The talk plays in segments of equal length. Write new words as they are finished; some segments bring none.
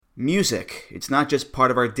Music. It's not just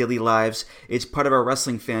part of our daily lives, it's part of our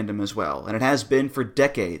wrestling fandom as well, and it has been for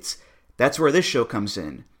decades. That's where this show comes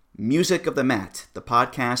in. Music of the Mat, the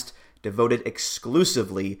podcast devoted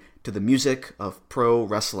exclusively to the music of pro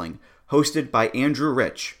wrestling, hosted by Andrew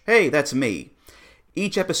Rich. Hey, that's me.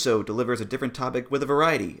 Each episode delivers a different topic with a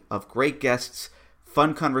variety of great guests,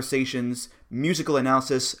 fun conversations, musical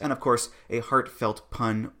analysis, and of course, a heartfelt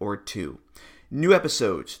pun or two. New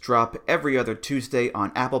episodes drop every other Tuesday on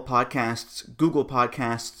Apple Podcasts, Google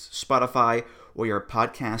Podcasts, Spotify, or your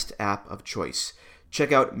podcast app of choice.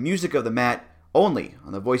 Check out Music of the Mat only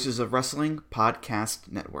on the Voices of Wrestling Podcast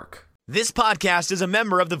Network. This podcast is a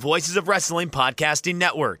member of the Voices of Wrestling Podcasting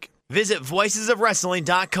Network. Visit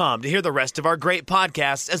voicesofwrestling.com to hear the rest of our great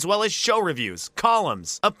podcasts, as well as show reviews,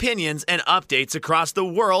 columns, opinions, and updates across the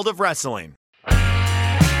world of wrestling.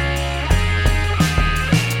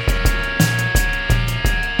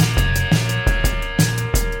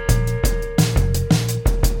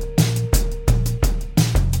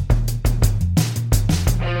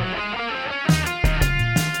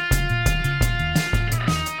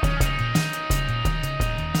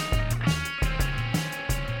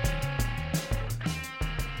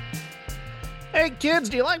 Hey kids,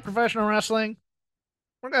 do you like professional wrestling?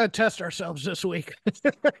 We're going to test ourselves this week.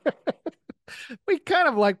 We kind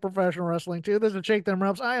of like professional wrestling too. This is Shake Them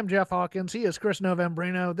Ropes. I am Jeff Hawkins. He is Chris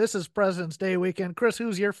Novembrino. This is President's Day weekend. Chris,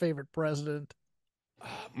 who's your favorite president?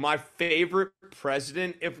 My favorite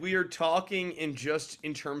president, if we are talking in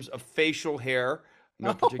terms of facial hair,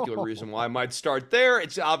 no particular reason why I might start there.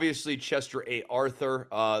 It's obviously Chester A. Arthur.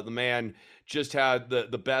 The man just had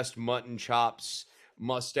the best mutton chops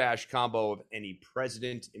mustache combo of any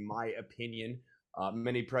president, in my opinion.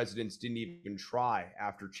 Many presidents didn't even try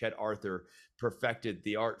after Chet Arthur perfected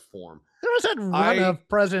the art form. There was that run of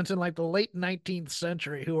presidents in like the late 19th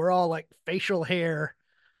century who were all like facial hair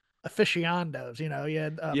aficionados. You know, you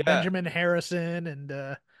had Benjamin Harrison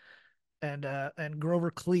and Grover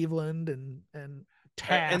Cleveland and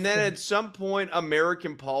Taft. And then at some point,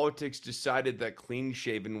 American politics decided that clean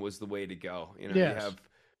shaven was the way to go. You know, you have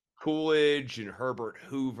Coolidge and Herbert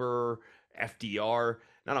Hoover, FDR,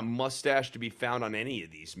 not a mustache to be found on any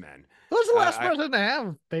of these men. Who's the last person to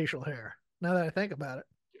have facial hair? Now that I think about it,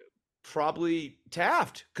 probably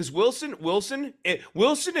Taft, because Wilson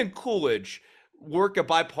and Coolidge work a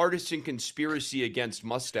bipartisan conspiracy against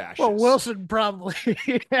mustaches. Well, Wilson probably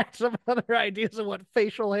had some other ideas of what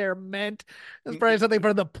facial hair meant. It's probably something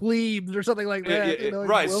for the plebes or something like that. Yeah,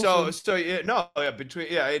 right.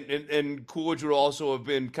 And Coolidge would also have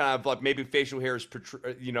been kind of like maybe facial hair is,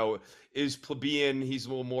 is plebeian. He's a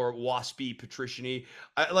little more waspy, patrician-y.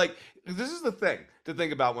 This is the thing to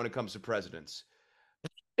think about when it comes to presidents.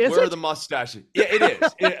 Where are the mustaches? Yeah, it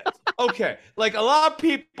is. Okay. Like a lot of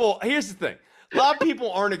people, here's the thing. A lot of people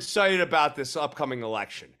aren't excited about this upcoming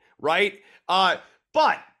election, right? But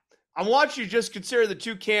I want you to just consider the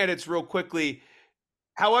two candidates real quickly.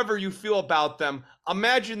 However you feel about them,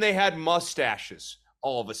 imagine they had mustaches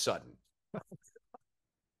all of a sudden.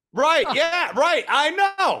 Right? Yeah, right. I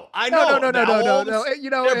know. No. You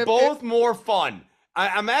know, they're both more fun.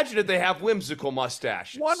 I imagine if they have whimsical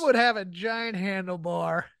mustaches. One would have a giant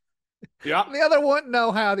handlebar. Yeah. The other wouldn't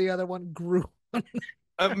know how the other one grew.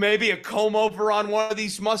 Maybe a comb over on one of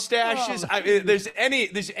these mustaches. There's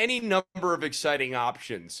any number of exciting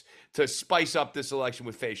options to spice up this election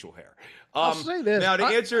with facial hair. I'll say this. Now, to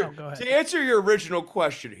answer your original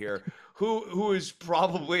question here, who is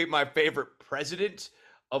probably my favorite president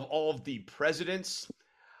of all of the presidents?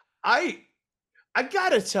 I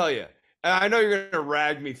gotta tell you, and I know you're gonna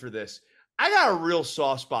rag me for this. I got a real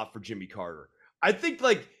soft spot for Jimmy Carter. I think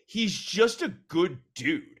he's just a good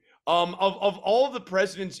dude. Of all of the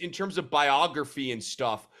presidents in terms of biography and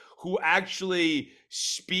stuff who actually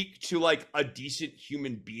speak to a decent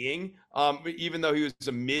human being, even though he was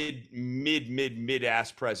a mid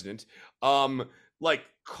ass president,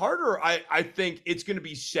 Carter, I think it's going to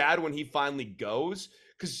be sad when he finally goes,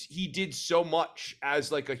 because he did so much as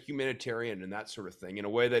a humanitarian and that sort of thing in a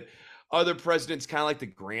way that other presidents kind of like to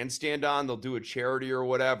grandstand on. They'll do a charity or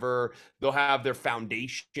whatever. They'll have their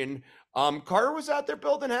foundation. Carter was out there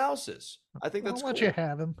building houses. I think that's cool. I'll let you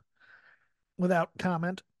have him without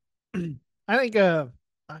comment. I think, God,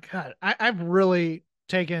 I've really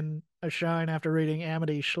taken a shine after reading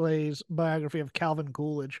Amity Schle's biography of Calvin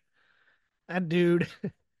Coolidge. That dude,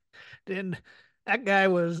 that guy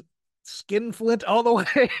was skinflint all the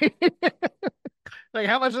way.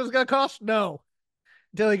 How much is this going to cost? No.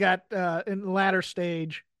 Until he got, in the latter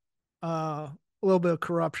stage, a little bit of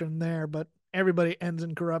corruption there, but everybody ends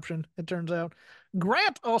in corruption, it turns out.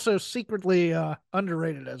 Grant also secretly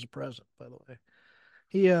underrated as a president, by the way.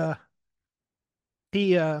 He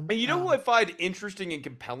he And you know who I find interesting and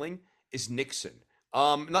compelling is Nixon.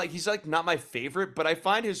 Not he's like not my favorite, but I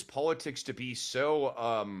find his politics to be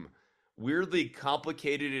so weirdly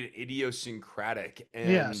complicated and idiosyncratic.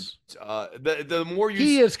 And yes. the more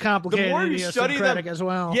He is the complicated more and you study them, idiosyncratic as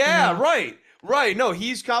well. yeah, Yeah. right, right. No,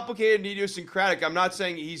 he's complicated and idiosyncratic. I'm not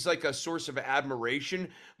saying he's like a source of admiration,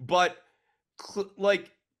 but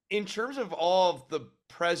like in terms of all of the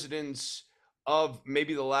presidents of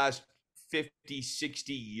maybe the last 50,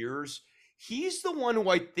 60 years, he's the one who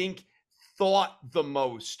I think thought the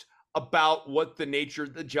most about what the nature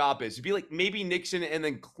of the job is. It'd be like maybe Nixon and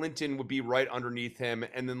then Clinton would be right underneath him,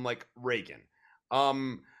 and then like Reagan.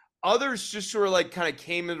 Um, Others just sort of like kind of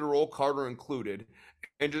came into the role, Carter included,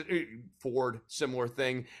 and just Ford, similar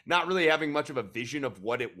thing, not really having much of a vision of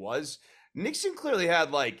what it was. Nixon clearly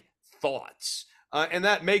had like thoughts, and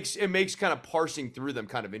that makes kind of parsing through them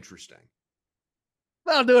kind of interesting.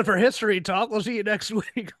 That'll do it for history talk. We'll see you next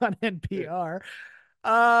week on Yeah. NPR.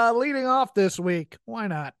 Leading off this week, why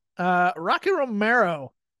not? Rocky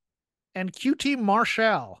Romero and QT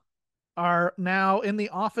Marshall are now in the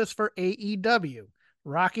office for AEW.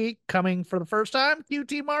 Rocky coming for the first time,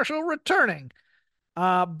 QT Marshall returning.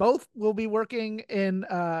 Both will be working in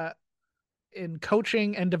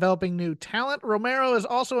coaching and developing new talent. Romero is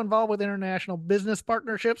also involved with international business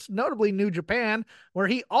partnerships, notably New Japan, where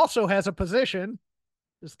he also has a position.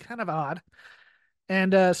 It's kind of odd.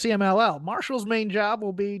 And CMLL. Marshall's main job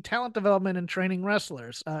will be talent development and training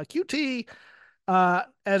wrestlers. QT,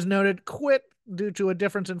 as noted, quit due to a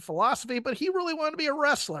difference in philosophy, but he really wanted to be a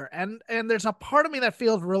wrestler. And there's a part of me that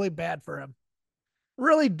feels really bad for him.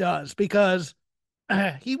 Really does, because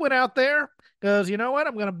he went out there, goes, you know what?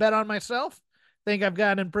 I'm going to bet on myself. Think I've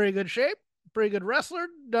gotten in pretty good shape, pretty good wrestler,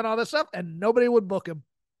 done all this stuff, and nobody would book him.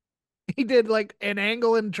 He did like an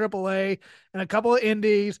angle in AAA and a couple of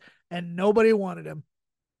indies, and nobody wanted him.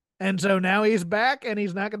 And so now he's back, and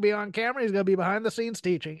he's not going to be on camera. He's going to be behind the scenes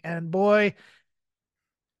teaching. And boy,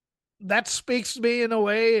 that speaks to me in a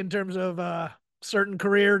way in terms of certain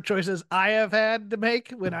career choices I have had to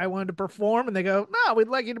make when I wanted to perform. And they go, no, we'd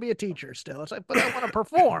like you to be a teacher still. It's like, but I want to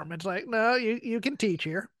perform. It's like, no, you can teach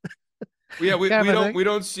here. Yeah, Kind of thing. we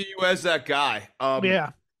don't see you as that guy.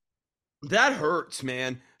 Yeah. That hurts,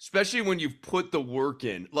 man, especially when you've put the work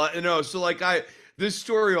in. Like, you know, so like this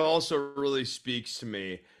story also really speaks to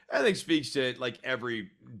me. I think speaks to like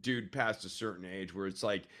every dude past a certain age where it's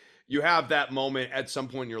like you have that moment at some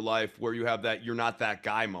point in your life where you have that you're not that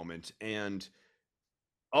guy moment, and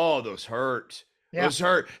oh, those hurt. Yeah. Those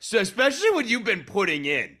hurt. So especially when you've been putting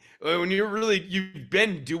in, when you've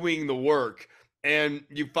been doing the work, and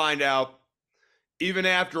you find out even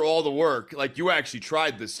after all the work, like you actually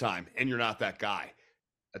tried this time and you're not that guy.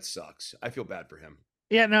 That sucks. I feel bad for him.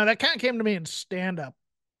 Yeah, no, that kind of came to me in stand up.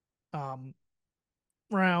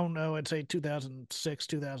 Around, I'd say 2006,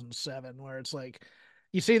 2007, where it's like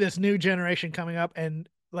you see this new generation coming up, and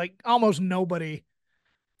like almost nobody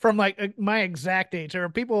from like my exact age. There are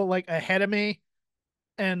people like ahead of me,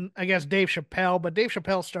 and I guess Dave Chappelle, but Dave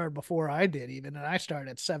Chappelle started before I did even, and I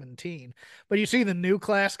started at 17. But you see the new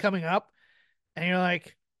class coming up, and you're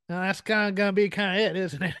like, "No, that's kind of gonna be kind of it,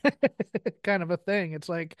 isn't it?" Kind of a thing. It's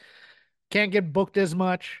like can't get booked as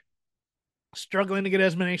much, struggling to get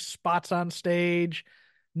as many spots on stage,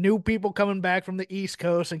 new people coming back from the East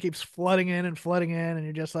Coast and keeps flooding in, and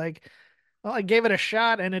you're just like, well, I gave it a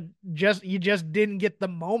shot, and you just didn't get the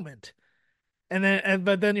moment.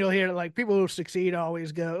 But then you'll hear like people who succeed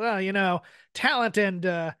always go, well, talent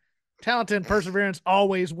and perseverance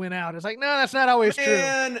always win out. It's like, no, that's not always true.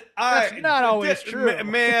 That's not always true.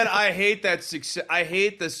 Man, I hate that success. I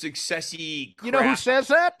hate the successy crap. You know who says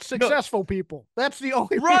that? Successful people. That's the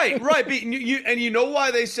only right. But you know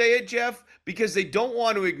why they say it, Jeff? Because they don't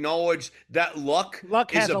want to acknowledge that luck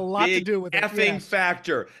has is a lot to big do with it. effing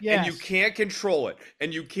factor, Yes. and you can't control it.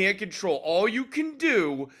 And you can't control. All you can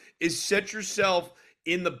do is set yourself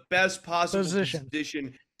in the best possible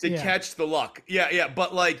position to catch the luck. Yeah.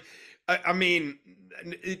 But like, I mean,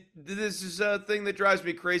 this is a thing that drives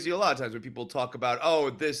me crazy a lot of times when people talk about, oh,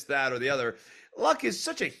 this, that, or the other. Luck is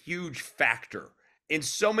such a huge factor in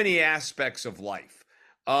so many aspects of life.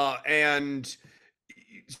 And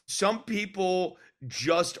some people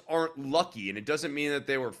just aren't lucky, and it doesn't mean that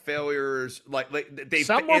they were failures. Like they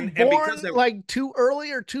some were born because like too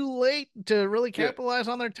early or too late to really capitalize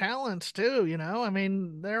on their talents too. You know, I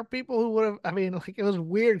mean, there are people who would have. I mean, like it was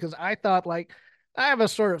weird because I thought like I have a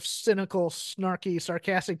sort of cynical, snarky,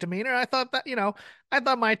 sarcastic demeanor. I thought that I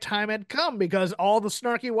thought my time had come because all the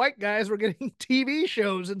snarky white guys were getting TV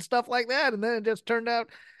shows and stuff like that, and then it just turned out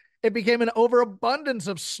it became an overabundance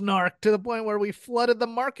of snark to the point where we flooded the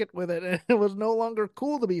market with it, and it was no longer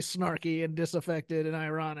cool to be snarky and disaffected and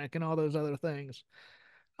ironic and all those other things.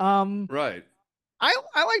 Um, Right. I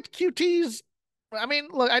liked QT's. I mean,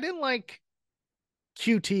 look, I didn't like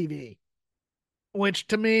QTV, which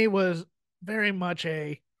to me was very much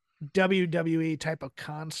a WWE type of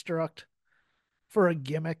construct for a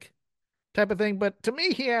gimmick type of thing. But to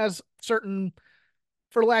me, he has certain,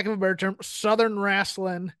 for lack of a better term, Southern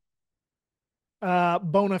wrestling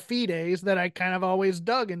bona fides that I kind of always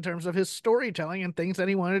dug in terms of his storytelling and things that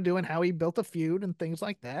he wanted to do and how he built a feud and things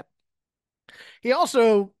like that. He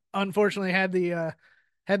also unfortunately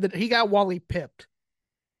he got Wally pipped.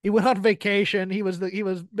 He went on vacation. He was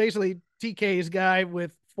basically TK's guy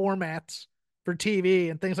with formats for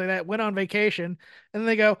TV and things like that. Went on vacation, and then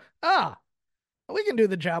they go, we can do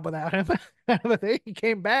the job without him. But he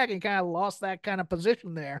came back and kind of lost that kind of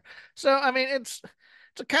position there. So I mean, it's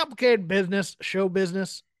a complicated business, show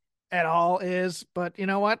business, at all is. But you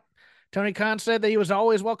know what? Tony Khan said that he was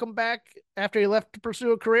always welcome back after he left to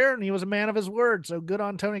pursue a career, and he was a man of his word. So good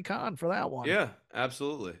on Tony Khan for that one. Yeah,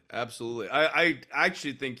 absolutely. Absolutely. I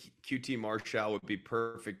actually think QT Marshall would be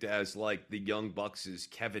perfect as like the Young Bucks'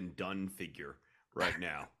 Kevin Dunn figure right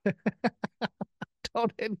now.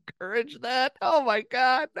 Don't encourage that. Oh my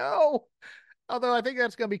God, no. Although I think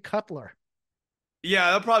that's going to be Cutler. Yeah,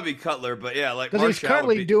 that'll probably be Cutler, but yeah, like because he's Marshall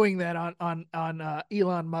currently would be. doing that on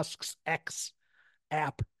Elon Musk's X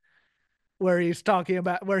app, where he's talking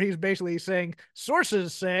about where he's basically saying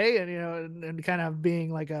sources say, and and kind of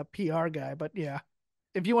being like a PR guy. But yeah,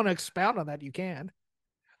 if you want to expound on that, you can.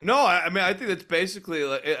 No, I mean, I think that's basically,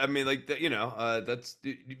 like, I mean, like, that's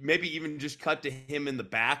maybe even just cut to him in the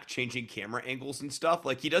back, changing camera angles and stuff.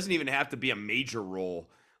 Like, he doesn't even have to be a major role.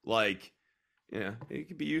 Like, yeah, it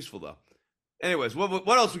could be useful though. Anyways, what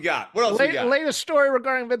else we got? What else we got? Latest story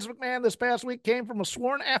regarding Vince McMahon this past week came from a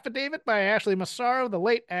sworn affidavit by Ashley Massaro, the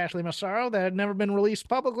late Ashley Massaro, that had never been released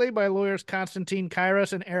publicly by lawyers Constantine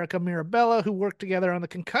Kairos and Erica Mirabella, who worked together on the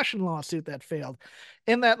concussion lawsuit that failed.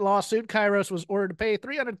 In that lawsuit, Kairos was ordered to pay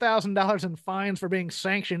 $300,000 in fines for being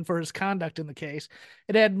sanctioned for his conduct in the case.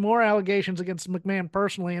 It had more allegations against McMahon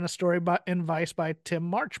personally in a story in Vice by Tim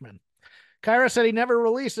Marchman. Kyra said he never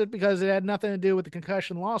released it because it had nothing to do with the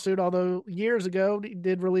concussion lawsuit, although years ago he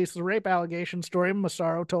did release the rape allegation story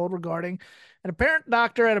Massaro told regarding an apparent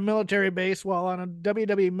doctor at a military base while on a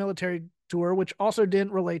WWE military tour, which also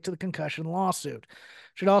didn't relate to the concussion lawsuit.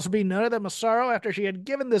 Should also be noted that Massaro, after she had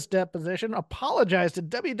given this deposition, apologized to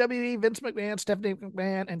WWE, Vince McMahon, Stephanie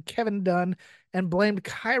McMahon, and Kevin Dunn, and blamed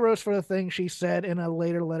Kairos for the things she said in a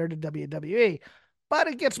later letter to WWE. But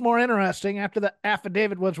it gets more interesting after the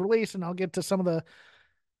affidavit was released, and I'll get to some of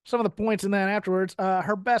the points in that afterwards.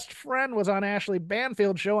 Her best friend was on Ashley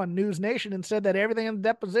Banfield's show on News Nation and said that everything in the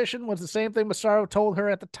deposition was the same thing Massaro told her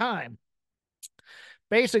at the time.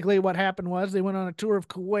 Basically, what happened was they went on a tour of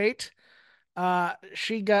Kuwait.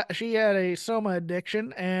 She had a soma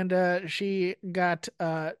addiction, and she got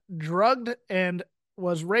drugged and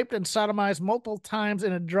was raped and sodomized multiple times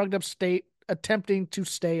in a drugged up state, attempting to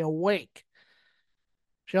stay awake.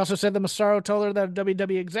 She also said that Massaro told her that a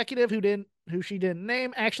WWE executive who she didn't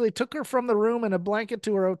name actually took her from the room in a blanket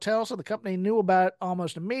to her hotel, so the company knew about it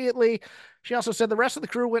almost immediately. She also said the rest of the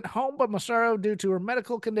crew went home, but Massaro, due to her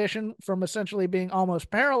medical condition from essentially being almost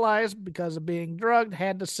paralyzed because of being drugged,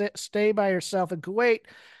 had to stay by herself in Kuwait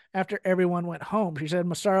after everyone went home. She said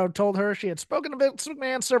Massaro told her she had spoken to Vince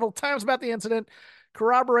McMahon several times about the incident,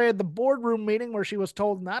 corroborated the boardroom meeting where she was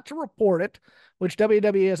told not to report it, which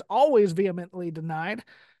WWE has always vehemently denied.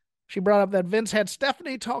 She brought up that Vince had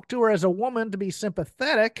Stephanie talk to her as a woman to be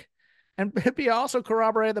sympathetic. And Hippie also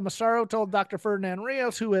corroborated that Massaro told Dr. Ferdinand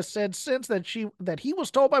Rios, who has said since that he was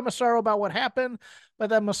told by Massaro about what happened, but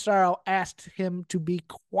that Massaro asked him to be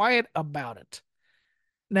quiet about it.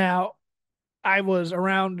 Now, I was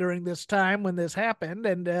around during this time when this happened,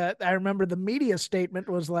 and I remember the media statement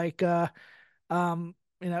was like, Jerry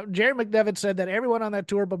McDevitt said that everyone on that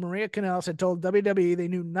tour but Maria Kanellis had told WWE they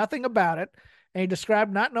knew nothing about it, and he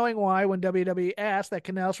described not knowing why when WWE asked that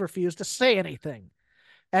Kanellis refused to say anything.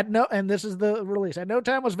 And this is the release. At no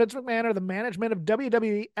time was Vince McMahon or the management of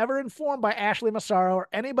WWE ever informed by Ashley Massaro or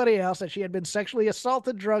anybody else that she had been sexually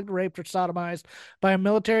assaulted, drugged, raped, or sodomized by a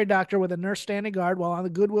military doctor with a nurse standing guard while on the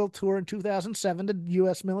Goodwill tour in 2007 to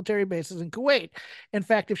U.S. military bases in Kuwait. In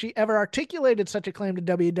fact, if she ever articulated such a claim to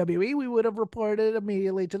WWE, we would have reported it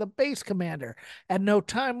immediately to the base commander. At no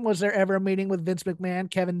time was there ever a meeting with Vince McMahon,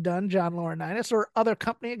 Kevin Dunn, John Laurinaitis, or other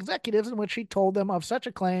company executives in which she told them of such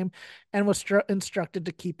a claim and was instructed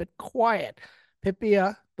to keep it quiet.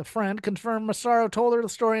 Pipia, the friend, confirmed Massaro told her the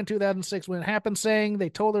story in 2006 when it happened, saying they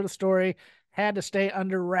told her the story had to stay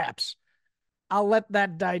under wraps. I'll let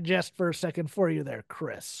that digest for a second for you there,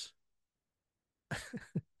 Chris.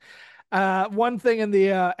 One thing in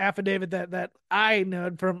the affidavit that I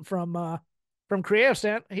know from Creative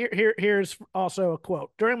Stand, here's also a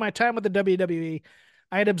quote. During my time with the WWE,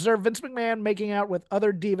 I had observed Vince McMahon making out with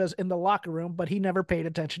other divas in the locker room, but he never paid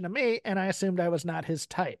attention to me, and I assumed I was not his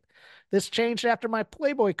type. This changed after my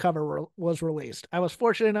Playboy cover was released. I was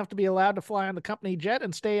fortunate enough to be allowed to fly on the company jet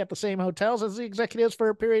and stay at the same hotels as the executives for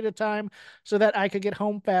a period of time so that I could get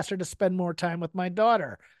home faster to spend more time with my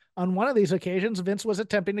daughter. On one of these occasions, Vince was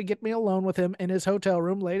attempting to get me alone with him in his hotel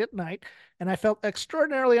room late at night, and I felt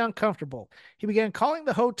extraordinarily uncomfortable. He began calling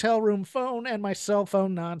the hotel room phone and my cell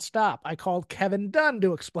phone nonstop. I called Kevin Dunn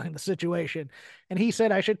to explain the situation, and he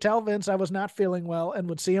said I should tell Vince I was not feeling well and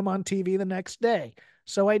would see him on TV the next day.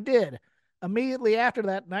 So I did. Immediately after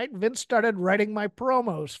that night, Vince started writing my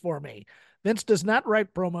promos for me. Vince does not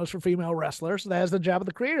write promos for female wrestlers. That is the job of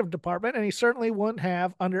the creative department, and he certainly wouldn't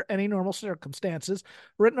have, under any normal circumstances,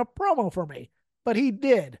 written a promo for me. But he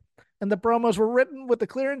did. And the promos were written with the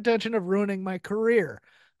clear intention of ruining my career.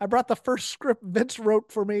 I brought the first script Vince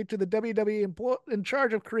wrote for me to the WWE in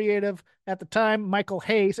charge of creative at the time, Michael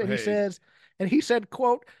Hayes, and he said,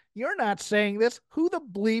 quote, "You're not saying this. Who the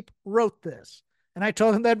bleep wrote this?" And I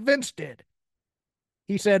told him that Vince did.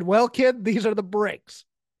 He said, "Well, kid, these are the breaks."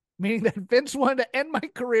 Meaning that Vince wanted to end my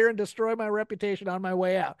career and destroy my reputation on my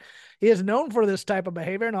way out. He is known for this type of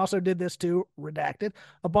behavior and also did this to, redacted,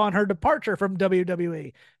 upon her departure from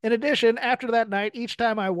WWE. In addition, after that night, each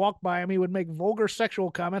time I walked by him, he would make vulgar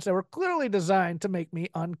sexual comments that were clearly designed to make me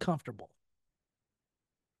uncomfortable.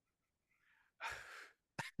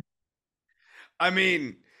 I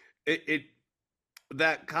mean, it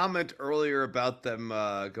that comment earlier about them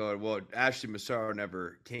going, well, Ashley Massaro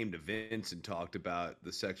never came to Vince and talked about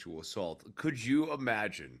the sexual assault. Could you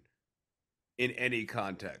imagine in any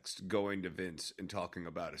context going to Vince and talking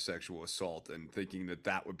about a sexual assault and thinking that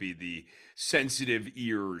that would be the sensitive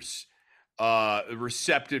ears,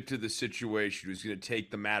 receptive to the situation, who's going to take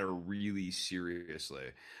the matter really seriously?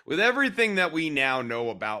 With everything that we now know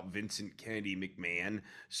about Vincent Kennedy McMahon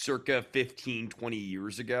circa 15, 20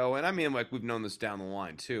 years ago, and I mean, like, we've known this down the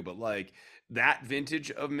line too, but like that vintage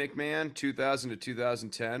of McMahon, 2000 to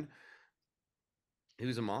 2010, he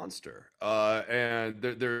was a monster. And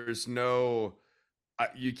there's no,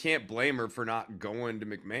 you can't blame her for not going to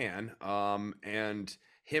McMahon. And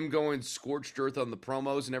him going scorched earth on the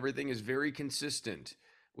promos and everything is very consistent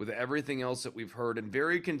with everything else that we've heard, and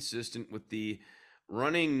very consistent with the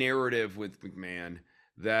running narrative with McMahon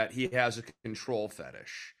that he has a control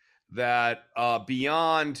fetish, that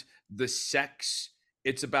beyond the sex,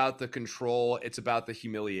 it's about the control, it's about the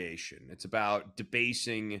humiliation, it's about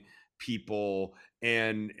debasing people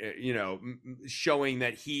and showing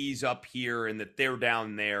that he's up here and that they're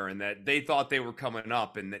down there, and that they thought they were coming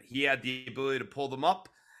up, and that he had the ability to pull them up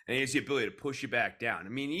and he has the ability to push you back down. I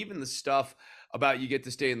mean, even the stuff about you get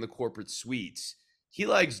to stay in the corporate suites, he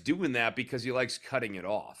likes doing that because he likes cutting it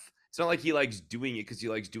off. It's not like he likes doing it because he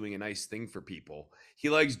likes doing a nice thing for people. He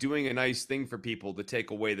likes doing a nice thing for people to take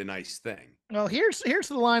away the nice thing. Well, here's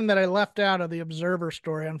the line that I left out of the Observer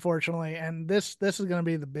story, unfortunately, and this is going to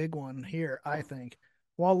be the big one here, I think.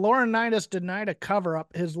 While Laurinaitis denied a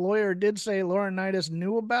cover-up, his lawyer did say Laurinaitis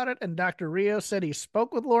knew about it, and Dr. Rios said he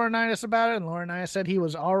spoke with Laurinaitis about it, and Laurinaitis said he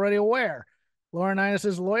was already aware.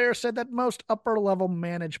 Laurinaitis' lawyer said that most upper-level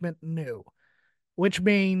management knew, which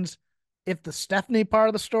means if the Stephanie part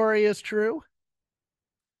of the story is true,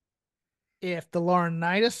 if the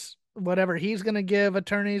Laurinaitis, whatever he's going to give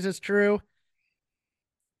attorneys is true,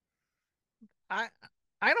 I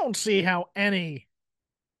don't see how any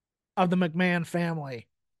of the McMahon family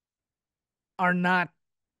are not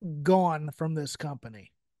gone from this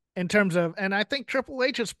company in terms of, and I think Triple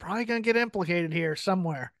H is probably going to get implicated here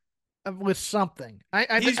somewhere with something.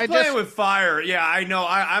 He's playing with fire. Yeah, I know.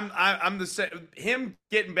 I'm the same. Him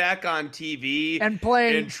getting back on TV and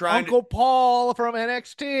playing and trying Uncle Paul from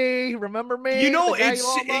NXT. Remember me?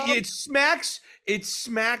 It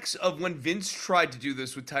smacks of when Vince tried to do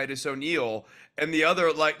this with Titus O'Neil and the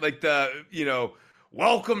other like the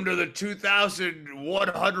welcome to the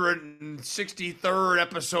 2163rd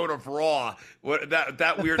episode of Raw. What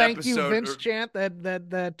that weird thank episode? Thank you, Vince chant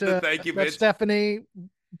that Stephanie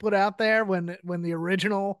put out there when the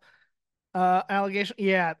original allegation.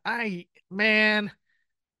 Yeah, I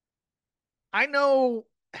know.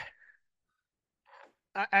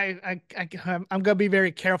 I'm gonna be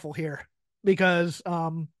very careful here because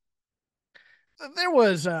there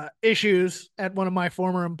was issues at one of my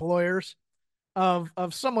former employers of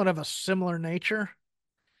somewhat of a similar nature.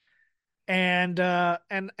 And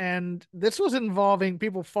this was involving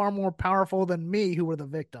people far more powerful than me who were the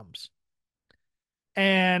victims.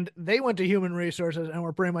 And they went to human resources and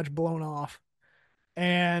were pretty much blown off.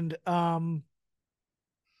 And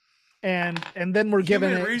and then we're given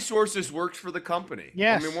Human it. resources works for the company. I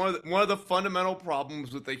Yes. mean, one of the fundamental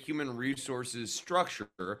problems with the human resources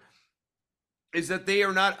structure is that they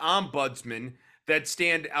are not ombudsmen that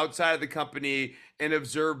stand outside of the company and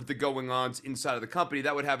observe the going ons inside of the company.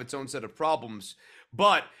 That would have its own set of problems.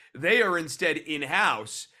 But they are instead in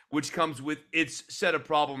house, which comes with its set of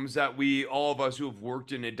problems that we, all of us who have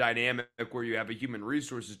worked in a dynamic where you have a human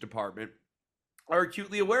resources department, are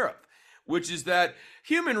acutely aware of, which is that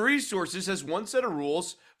human resources has one set of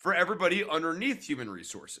rules for everybody underneath human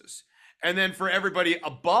resources. And then for everybody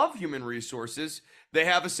above human resources, they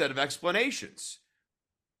have a set of explanations.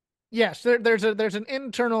 Yes, there's an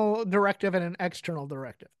internal directive and an external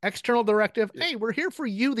directive. External directive, hey, we're here for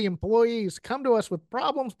you, the employees. Come to us with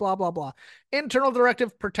problems, blah blah blah. Internal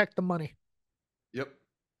directive, protect the money. Yep.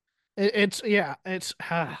 It's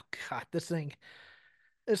oh God, this thing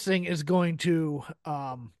is going to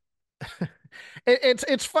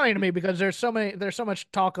it's funny to me because there's so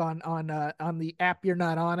much talk on the app you're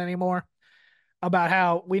not on anymore about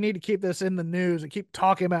how we need to keep this in the news and keep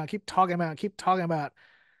talking about, keep talking about, keep talking about.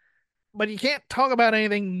 But you can't talk about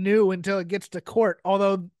anything new until it gets to court.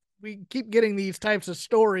 Although we keep getting these types of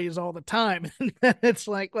stories all the time, and it's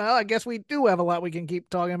like, well, I guess we do have a lot we can keep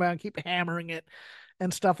talking about and keep hammering it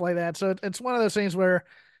and stuff like that. So it's one of those things where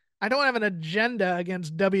I don't have an agenda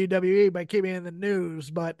against WWE by keeping it in the news,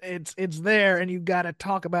 but it's there, and you got to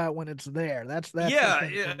talk about it when it's there. That's the Yeah,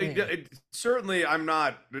 thing for me. certainly I'm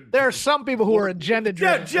not. There are some people who are agenda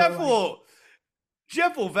driven.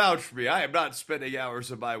 Jeff will vouch for me. I am not spending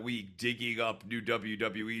hours of my week digging up new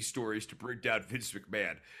WWE stories to bring down Vince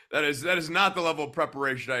McMahon. That is not the level of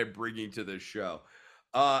preparation I am bringing to this show.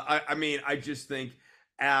 I mean, I just think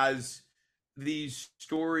as these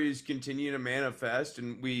stories continue to manifest,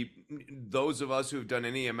 and those of us who have done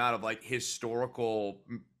any amount of like historical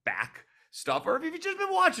back stuff, or if you've just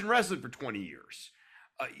been watching wrestling for 20 years,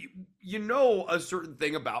 you know a certain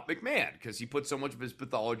thing about McMahon because he put so much of his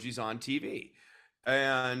pathologies on TV.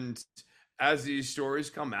 And as these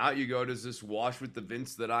stories come out, you go, does this wash with the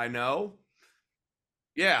Vince that I know?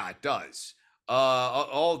 Yeah, it does.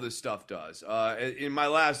 All this stuff does. And my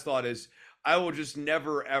last thought is I will just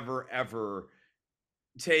never, ever, ever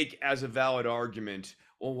take as a valid argument,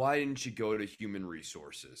 well, why didn't you go to human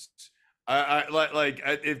resources?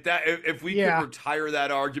 If we could retire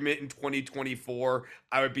that argument in 2024,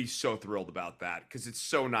 I would be so thrilled about that because it's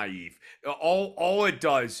so naive. All it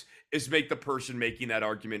does is make the person making that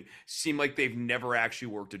argument seem like they've never actually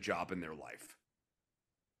worked a job in their life.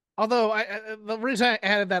 Although the reason I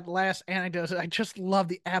added that last anecdote is I just love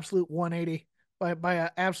the absolute 180 by an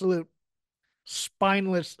absolute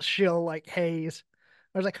spineless shill like Hayes.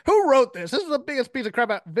 I was like, who wrote this? This is the biggest piece of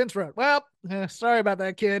crap out Vince wrote. Well, sorry about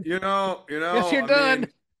that, kid. Guess you're done.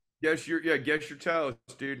 Guess your toast,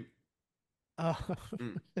 dude. Oh,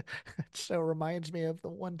 it so reminds me of the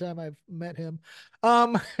one time I've met him.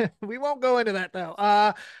 We won't go into that though.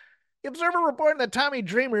 The Observer reporting that Tommy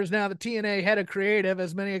Dreamer is now the TNA head of creative,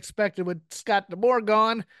 as many expected with Scott D'Amore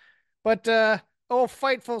gone. But old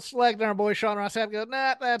Fightful Select and our boy Sean Ross Sapp goes,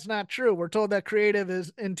 nah, that's not true. We're told that creative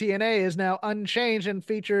is in TNA is now unchanged and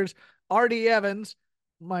features R.D. Evans,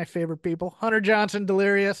 my favorite people, Hunter Johnson,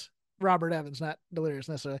 Delirious, Robert Evans, not Delirious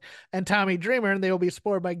necessarily, and Tommy Dreamer, and they will be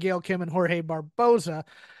supported by Gail Kim and Jorge Barboza.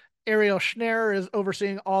 Ariel Schneer is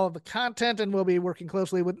overseeing all of the content and will be working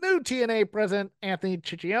closely with new TNA president Anthony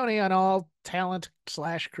Ciccione on all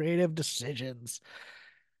talent/creative decisions.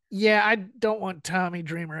 Yeah, I don't want Tommy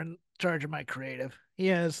Dreamer in charge of my creative. He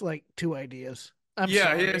has like two ideas. I'm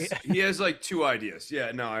sorry. He has like two ideas.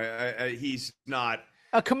 Yeah, no, he's not.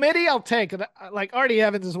 A committee I'll take. Like R.D.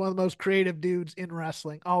 Evans is one of the most creative dudes in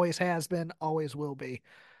wrestling. Always has been, always will be.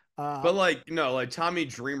 But like, no, like Tommy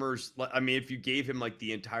Dreamer's, I mean, if you gave him like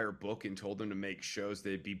the entire book and told him to make shows,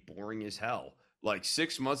 they'd be boring as hell. Like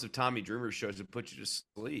 6 months of Tommy Dreamer shows would put you to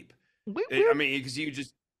sleep. I mean, because he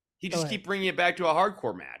just keep bringing it back to a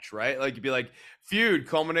hardcore match, right? Like you'd be like, feud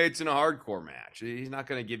culminates in a hardcore match. He's not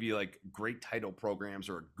going to give you like great title programs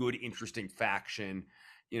or a good, interesting faction,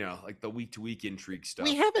 like the week to week intrigue stuff.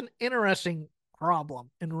 We have an interesting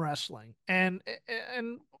problem in wrestling, and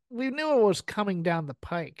we knew it was coming down the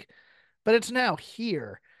pike, but it's now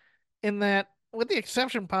here. In that, with the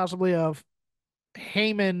exception possibly of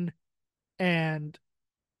Heyman and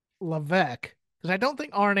Levesque, because I don't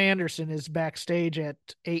think Arn Anderson is backstage at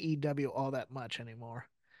AEW all that much anymore.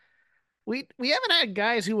 we haven't had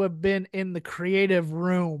guys who have been in the creative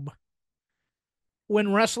room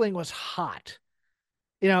when wrestling was hot.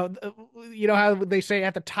 You know how they say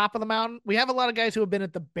at the top of the mountain? We have a lot of guys who have been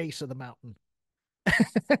at the base of the mountain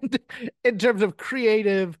in terms of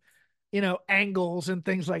creative, angles and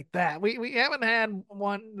things like that. We haven't had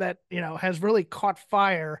one that, has really caught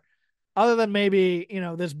fire other than maybe,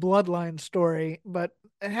 this bloodline story, but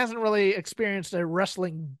it hasn't really experienced a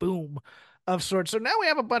wrestling boom of sorts. So now we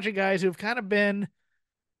have a bunch of guys who've kind of been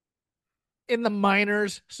in the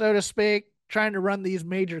minors, so to speak, trying to run these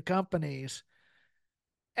major companies.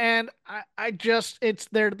 And I just, it's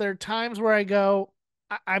there are times where I go,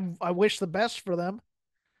 I wish the best for them,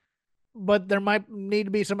 but there might need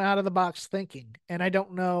to be some out of the box thinking. And I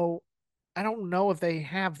don't know if they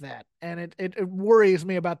have that. And it worries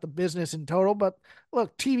me about the business in total. But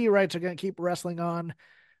look, TV rights are going to keep wrestling on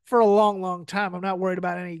for a long, long time. I'm not worried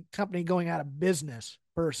about any company going out of business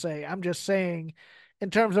per se. I'm just saying, in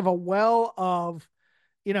terms of a well of,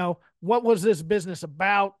 what was this business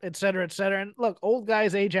about, et cetera, et cetera. And look, old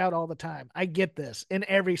guys age out all the time. I get this in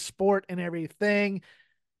every sport and everything.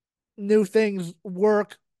 New things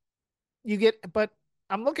work. But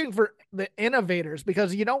I'm looking for the innovators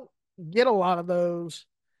because you don't get a lot of those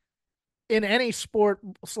in any sport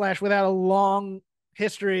slash without a long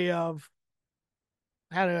history of,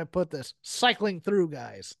 how do I put this? Cycling through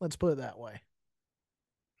guys. Let's put it that way.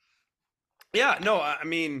 Yeah, no, I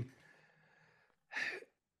mean,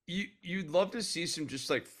 you'd love to see some just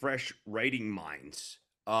like fresh writing minds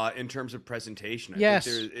in terms of presentation. Yes.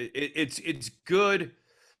 think it's good.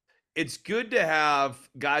 It's good to have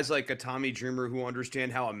guys like a Tommy Dreamer who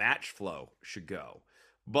understand how a match flow should go.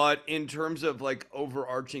 But in terms of like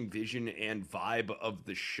overarching vision and vibe of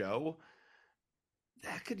the show,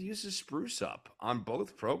 that could use a spruce up on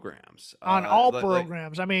both programs. On all Like,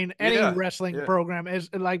 programs. I mean, any yeah, wrestling yeah. program is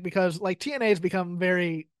like, because like TNA has become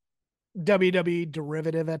very WWE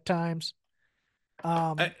derivative at times. And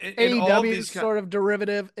all of AEW these is sort of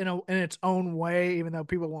derivative in its own way, even though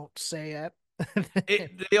people won't say it.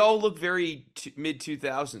 they all look very mid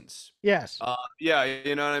 2000s. Yes. Yeah,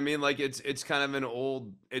 you know what I mean? Like it's kind of an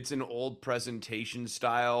old presentation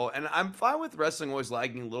style. And I'm fine with wrestling always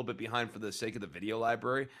lagging a little bit behind for the sake of the video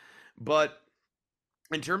library. But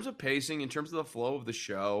in terms of pacing, in terms of the flow of the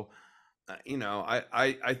show,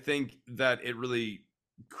 I think that it really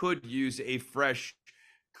could use a fresh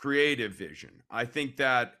creative vision. I think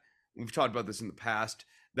that we've talked about this in the past,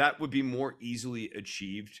 that would be more easily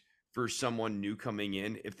achieved for someone new coming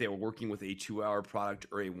in if they were working with a 2-hour product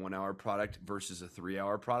or a 1-hour product versus a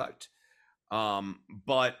 3-hour product.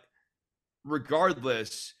 But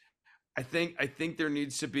regardless, I think there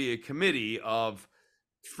needs to be a committee of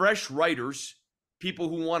fresh writers, people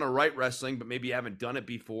who want to write wrestling but maybe haven't done it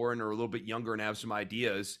before and are a little bit younger and have some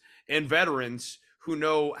ideas, and veterans who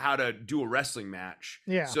know how to do a wrestling match.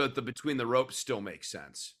 Yeah. So that the between the ropes still makes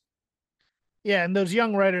sense. Yeah, and those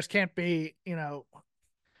young writers can't be,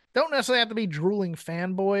 don't necessarily have to be drooling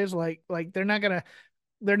fanboys. Like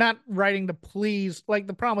they're not writing to please. Like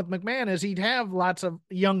the problem with McMahon is he'd have lots of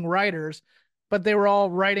young writers, but they were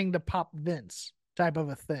all writing to pop Vince type of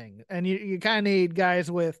a thing. And you kind of need guys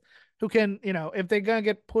who can, if they're gonna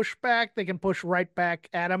get pushed back, they can push right back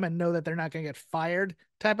at them and know that they're not gonna get fired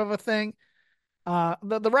type of a thing.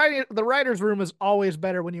 The writers room is always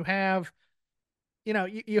better when you have,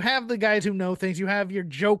 you have the guys who know things. You have your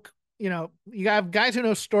joke, you have guys who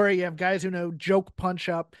know story. You have guys who know joke punch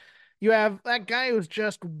up. You have that guy who's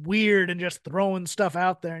just weird and just throwing stuff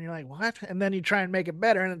out there, and you're like, what? And then you try and make it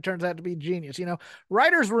better, and it turns out to be genius.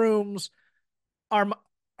 Writers' rooms are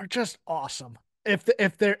just awesome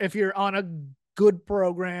if you're on a good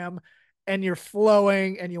program and you're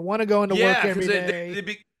flowing and you want to go into work every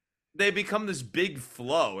day. They become this big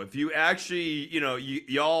flow. If you actually,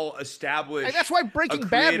 y'all establish. And that's why Breaking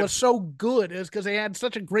Bad was so good, is because they had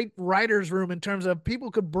such a great writer's room in terms of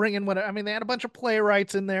people could bring in they had a bunch of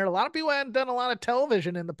playwrights in there. A lot of people hadn't done a lot of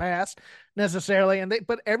television in the past necessarily.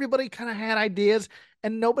 But everybody kind of had ideas,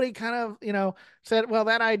 and nobody kind of, said, well,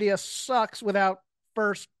 that idea sucks, without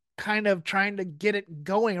first kind of trying to get it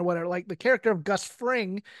going or whatever. Like the character of Gus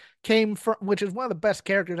Fring came from, which is one of the best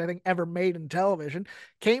characters I think ever made in television,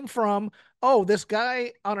 came from, oh, this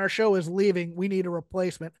guy on our show is leaving, we need a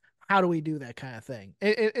replacement. How do we do that kind of thing?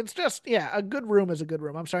 It's just, yeah, a good room is a good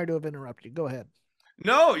room. I'm sorry to have interrupted you. Go ahead.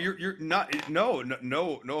 No, you're not.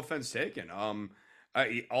 No offense taken. All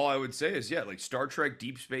I would say is, yeah, like Star Trek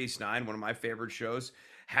Deep Space Nine, one of my favorite shows,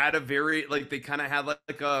 had a very, they kind of had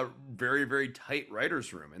like a very, very tight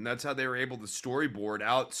writer's room. And that's how they were able to storyboard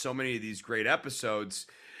out so many of these great episodes.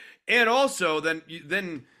 And also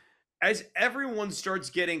then as everyone starts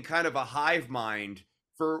getting kind of a hive mind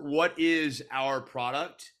for what is our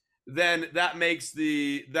product, then that makes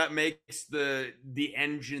the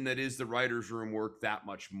engine that is the writer's room work that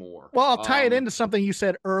much more. Well, I'll tie it into something you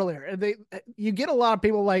said earlier. You get a lot of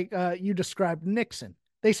people like you described Nixon.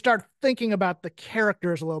 They start thinking about the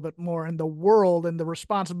characters a little bit more and the world and the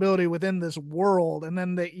responsibility within this world. And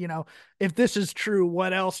then if this is true,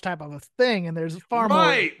 what else type of a thing? And there's far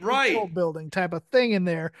more world building type of thing in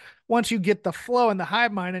there. Once you get the flow and the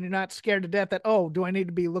hive mind and you're not scared to death that, oh, do I need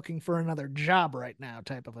to be looking for another job right now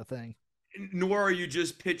type of a thing. Nor are you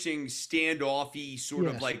just pitching standoffy sort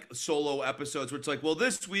of like solo episodes where it's like, well,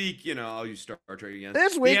 this week, I'll use Star Trek again.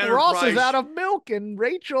 This week, Ross is out of milk and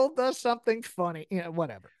Rachel does something funny.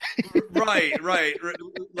 Whatever. right.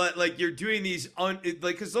 Like you're doing these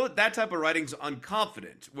because that type of writing's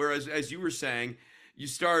unconfident. Whereas, as you were saying, you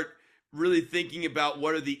start really thinking about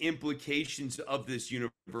what are the implications of this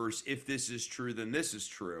universe. If this is true, then this is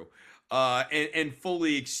true, and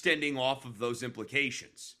fully extending off of those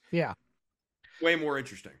implications. Yeah. Way more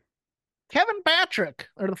interesting. Kevin Patrick,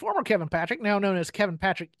 or the former Kevin Patrick, now known as Kevin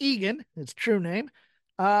Patrick Egan, his true name,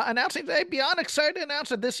 announcing today, beyond excited to announce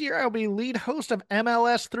that this year I'll be lead host of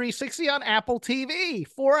MLS 360 on Apple TV.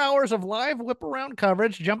 4 hours of live whip-around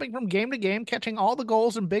coverage, jumping from game to game, catching all the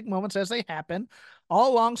goals and big moments as they happen,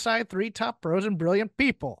 all alongside 3 top pros and brilliant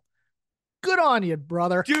people. Good on you,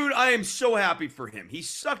 brother. Dude, I am so happy for him. He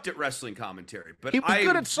sucked at wrestling commentary, but he was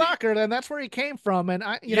good at soccer, and that's where he came from. And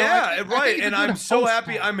I'm so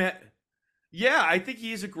happy. I think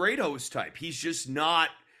he's a great host type. He's just not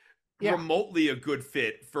remotely a good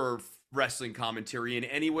fit for wrestling commentary in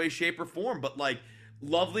any way, shape, or form. But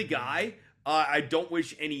lovely guy. I don't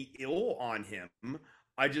wish any ill on him.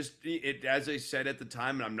 As I said at the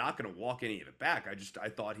time, and I'm not going to walk any of it back. I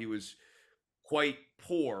thought he was quite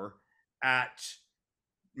poor at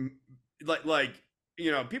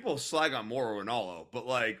people slag on Mauro Ranallo, but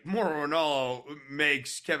Mauro Ranallo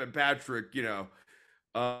makes Kevin Patrick, Kevin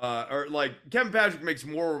Patrick makes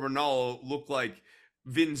Mauro Ranallo look like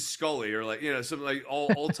Vin Scully or something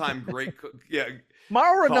all-time great.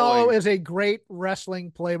 Mauro Ranallo is a great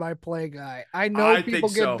wrestling play-by-play guy. I know people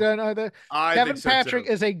get done. Kevin Patrick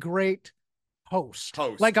is a great host,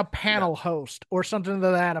 like a panel host or something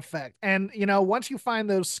to that effect. And once you find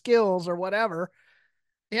those skills or whatever,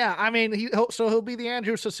 he'll be the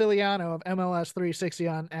Andrew Siciliano of MLS 360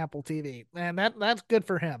 on Apple TV, and that's good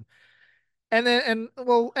for him. And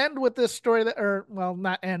we'll end with this story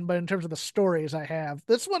not end, but in terms of the stories I have,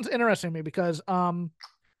 this one's interesting to me because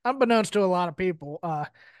unbeknownst to a lot of people,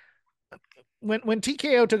 when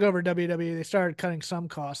TKO took over WWE, they started cutting some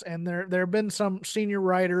costs, and there have been some senior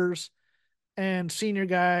writers and senior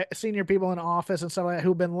people in office and stuff like that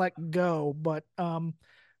who've been let go. But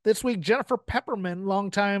this week, Jennifer Pepperman,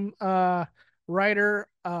 longtime writer,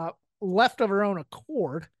 left of her own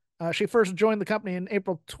accord. She first joined the company in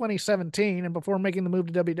April 2017, and before making the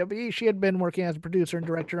move to WWE, she had been working as a producer and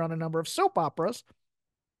director on a number of soap operas,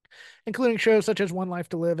 including shows such as One Life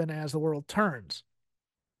to Live and As the World Turns.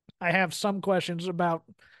 I have some questions about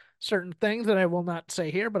certain things that I will not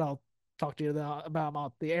say here, but I'll talk to you about them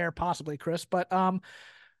off the air, possibly, Chris. But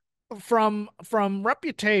from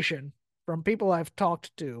reputation, from people I've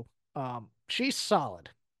talked to, she's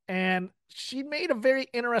solid, and she made a very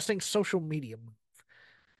interesting social media move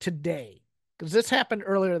today, because this happened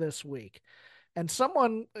earlier this week, and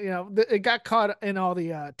someone, it got caught in all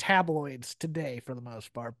the tabloids today for the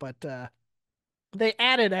most part, but they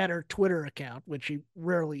added at her Twitter account, which she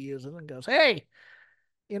rarely uses, and goes, "Hey,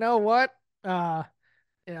 you know what?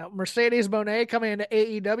 Mercedes Moné coming into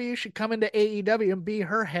AEW should come into AEW and be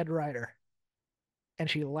her head writer." And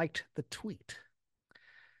she liked the tweet.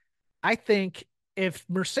 I think if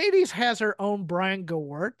Mercedes has her own Brian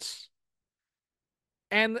Gewirtz,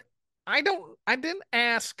 and I didn't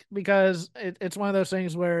ask because it's one of those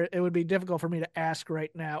things where it would be difficult for me to ask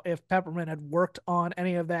right now if Peppermint had worked on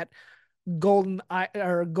any of that golden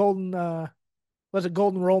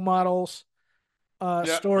role models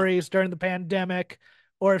stories during the pandemic,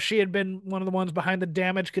 or if she had been one of the ones behind the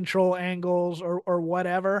damage control angles or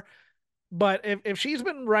whatever. But if she's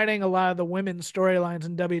been writing a lot of the women's storylines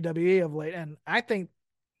in WWE of late, and I think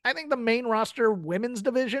the main roster women's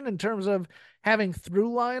division, in terms of having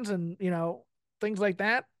through lines and things like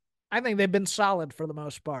that, I think they've been solid for the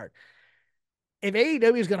most part. If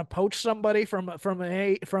AEW is going to poach somebody from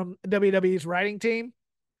WWE's writing team,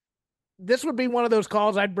 this would be one of those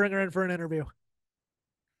calls I'd bring her in for an interview.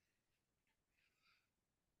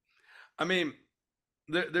 I mean,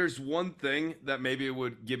 there's one thing that maybe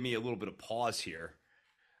would give me a little bit of pause here.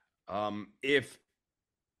 If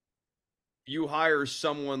you hire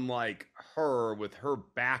someone like her with her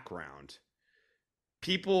background,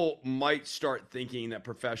 people might start thinking that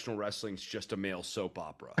professional wrestling is just a male soap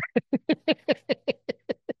opera.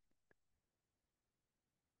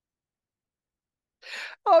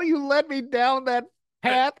 Oh, you led me down that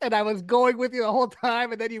path, and I was going with you the whole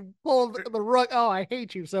time, and then you pulled the rug. Oh, I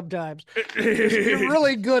hate you sometimes. You're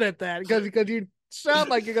really good at that because you sound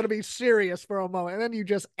like you're going to be serious for a moment, and then you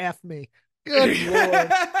just F me. Good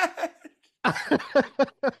Lord.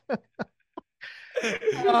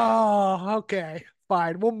 Oh, okay.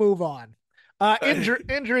 Fine. We'll move on.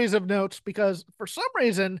 Injuries of notes, because for some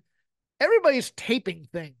reason, everybody's taping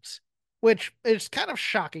things, which is kind of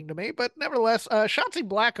shocking to me, but nevertheless, Shotzi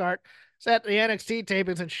Blackheart is at the NXT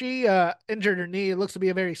tapings, and she injured her knee. It looks to be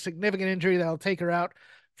a very significant injury that'll take her out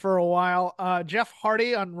for a while. Jeff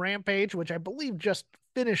Hardy on Rampage, which I believe just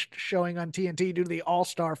finished showing on TNT due to the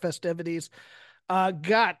All-Star festivities,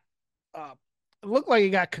 looked like he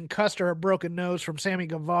got concussed or a broken nose from Sammy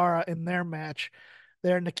Guevara in their match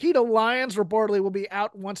there. Nikita Lyons reportedly will be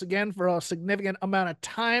out once again for a significant amount of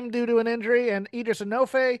time due to an injury, and Idris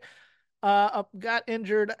Enofe got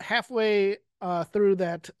injured halfway through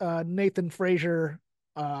that Nathan Frazier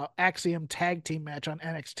Axiom tag team match on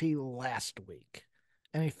NXT last week.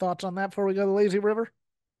 Any thoughts on that before we go to Lazy River?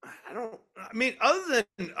 Other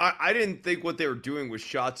than I didn't think what they were doing with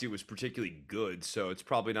Shotzi was particularly good, so it's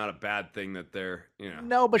probably not a bad thing that they're,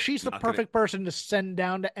 No, but she's the perfect person to send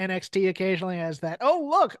down to NXT occasionally as that, oh,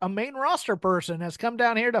 look, a main roster person has come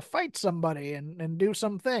down here to fight somebody and do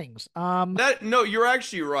some things. No, you're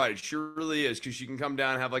actually right. She really is, because she can come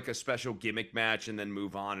down and have like a special gimmick match and then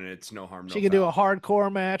move on, and it's no harm, no foul. She could do a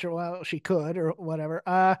hardcore match, or well, she could, or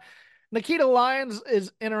whatever. Nikita Lyons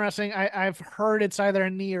is interesting. I've heard it's either a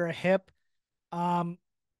knee or a hip.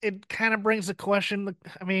 It kind of brings the question.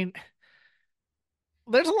 I mean,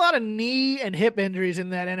 there's a lot of knee and hip injuries in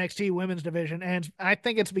that NXT women's division, and I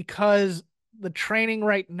think it's because the training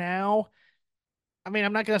right now. I mean,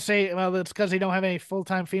 I'm not going to say, well, it's because they don't have any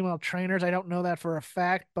full-time female trainers. I don't know that for a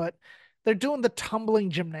fact, but they're doing the tumbling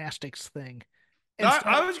gymnastics thing.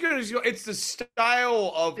 I was going to. It's the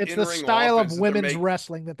style of. It's the style of women's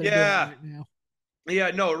wrestling that they're doing right now.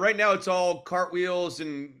 Yeah, no. Right now, it's all cartwheels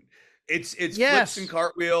and it's flips and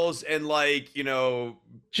cartwheels and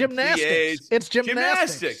gymnastics. It's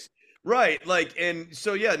gymnastics, right? Like, and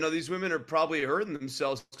so these women are probably hurting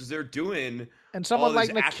themselves because they're doing. And someone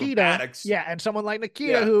like Nikita, and someone like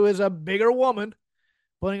Nikita, who is a bigger woman,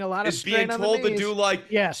 putting a lot of strain on the knees. Is being told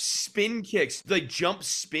to do spin kicks, like jump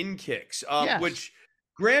spin kicks, which,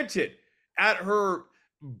 granted, at her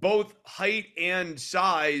both height and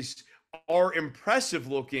size are impressive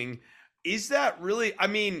looking. Is that really? I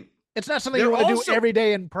mean, it's not something you want to do every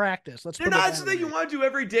day in practice. They're not something you want to do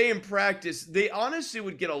every day in practice. They honestly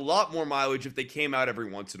would get a lot more mileage if they came out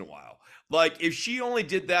every once in a while. Like, if she only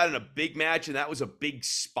did that in a big match and that was a big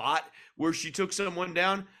spot where she took someone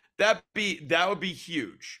down, that would be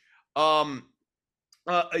huge. I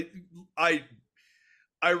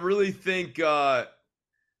really think I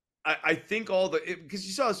think because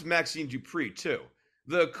you saw this with Maxine Dupree too.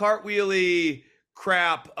 The cartwheely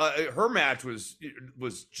crap. Her match was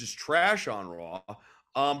just trash on Raw.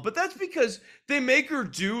 But that's because they make her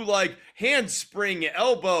do like handspring,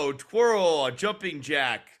 elbow, twirl, a jumping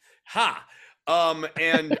jack.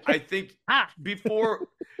 And I think before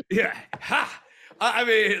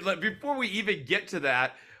before we even get to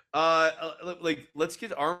that, let's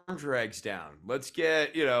get arm drags down. Let's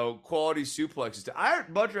get, quality suplexes. I'd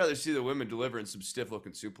much rather see the women delivering some stiff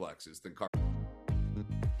looking suplexes than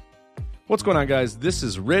What's going on, guys? This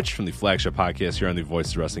is Rich from the flagship podcast here on the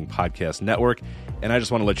Voices of Wrestling Podcast Network, and I just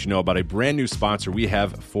want to let you know about a brand new sponsor we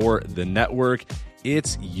have for the network.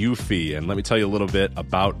 It's Eufy, and let me tell you a little bit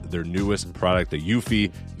about their newest product, the Eufy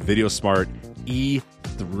VideoSmart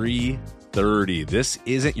E330. This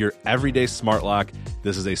isn't your everyday smart lock.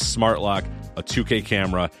 This is a smart lock, a 2K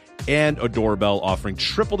camera, and a doorbell offering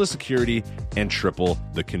triple the security and triple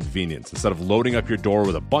the convenience. Instead of loading up your door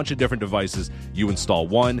with a bunch of different devices, you install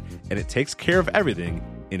one, and it takes care of everything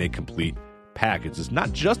in a complete package. It's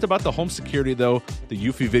not just about the home security, though. The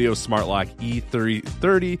Eufy Video Smart Lock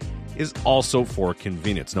E330 is also for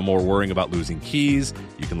convenience. No more worrying about losing keys.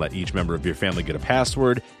 You can let each member of your family get a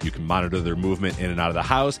password. You can monitor their movement in and out of the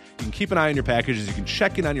house. You can keep an eye on your packages. You can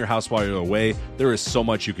check in on your house while you're away. There is so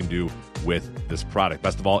much you can do with this product.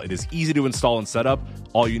 Best of all, it is easy to install and set up.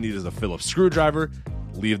 All you need is a Phillips screwdriver.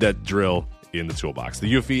 Leave that drill in the toolbox.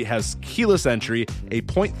 The Eufy has keyless entry, a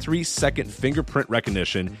 0.3-second fingerprint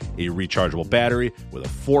recognition, a rechargeable battery with a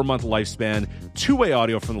 4-month lifespan, two-way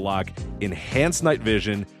audio from the lock, enhanced night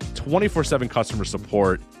vision, 24/7 customer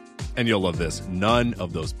support. And you'll love this. None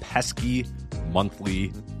of those pesky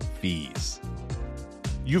monthly fees.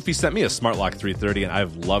 Eufy sent me a Smart Lock 330, and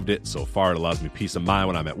I've loved it so far. It allows me peace of mind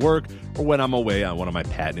when I'm at work or when I'm away on one of my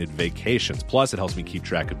patented vacations. Plus, it helps me keep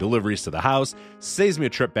track of deliveries to the house, saves me a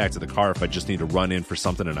trip back to the car if I just need to run in for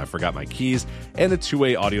something and I forgot my keys, and the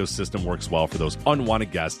two-way audio system works well for those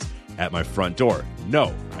unwanted guests at my front door.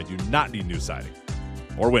 No, I do not need new siding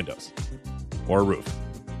or windows or a roof.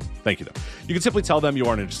 Thank you, though. You can simply tell them you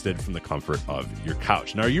aren't interested from the comfort of your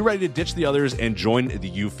couch. Now, are you ready to ditch the others and join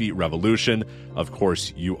the Eufy revolution? Of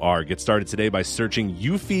course you are. Get started today by searching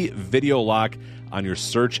Eufy Video Lock on your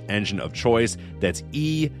search engine of choice. That's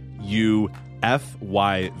EUFY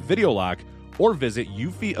Video Lock, or visit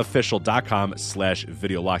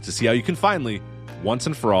eufyofficial.com/video lock to see how you can finally, once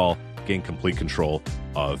and for all, gain complete control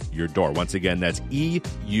of your door. Once again, that's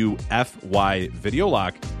EUFY Video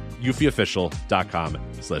Lock,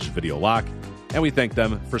 eufyofficial.com/video lock. And we thank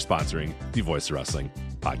them for sponsoring the Voice of Wrestling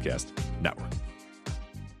Podcast Network.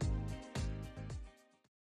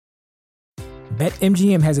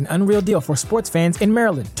 BetMGM has an unreal deal for sports fans in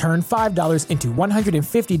Maryland. Turn $5 into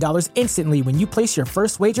 $150 instantly when you place your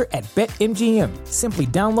first wager at BetMGM. Simply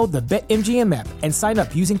download the BetMGM app and sign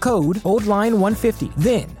up using code OldLine150.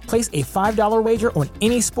 Then, place a $5 wager on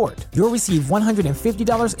any sport. You'll receive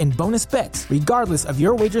 $150 in bonus bets, regardless of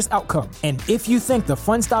your wager's outcome. And if you think the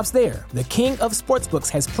fun stops there, the king of sportsbooks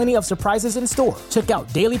has plenty of surprises in store. Check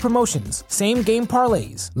out daily promotions, same-game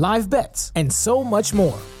parlays, live bets, and so much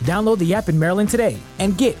more. Download the app in Maryland today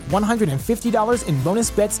and get $150 in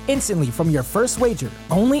bonus bets instantly from your first wager.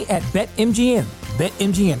 Only at BetMGM.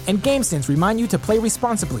 BetMGM and GameSense remind you to play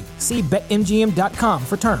responsibly. See BetMGM.com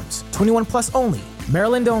for terms. 21 plus only.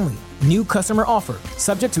 Maryland only. New customer offer.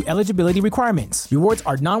 Subject to eligibility requirements. Rewards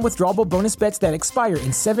are non-withdrawable bonus bets that expire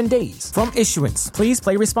in 7 days. From issuance, please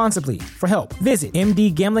play responsibly. For help, visit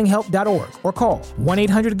mdgamblinghelp.org or call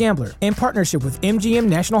 1-800-GAMBLER in partnership with MGM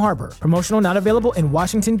National Harbor. Promotional not available in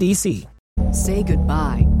Washington, D.C. Say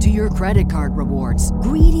goodbye to your credit card rewards.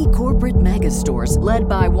 Greedy corporate mega stores, led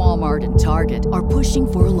by Walmart and Target, are pushing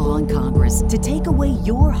for a law in Congress to take away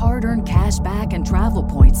your hard-earned cash back and travel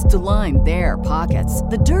points to line their pockets.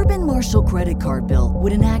 The Durbin-Marshall credit card bill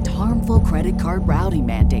would enact harmful credit card routing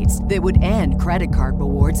mandates that would end credit card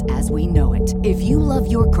rewards as we know it. If you love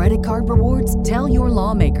your credit card rewards, tell your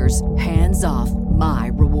lawmakers, hands off my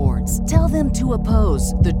rewards. Tell them to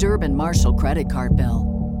oppose the Durbin-Marshall credit card bill.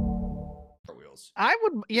 I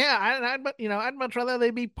would, yeah, I'd much rather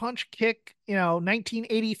they be punch kick,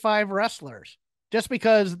 1985 wrestlers, just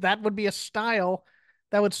because that would be a style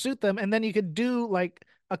that would suit them. And then you could do like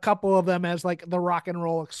a couple of them as like the Rock and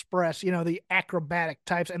Roll Express, the acrobatic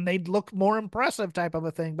types, and they'd look more impressive type of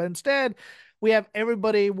a thing. But instead we have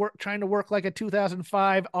everybody trying to work like a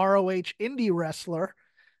 2005 ROH indie wrestler.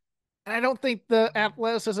 And I don't think the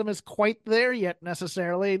athleticism is quite there yet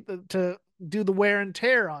necessarily to do the wear and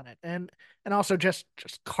tear on it. And also just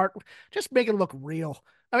make it look real.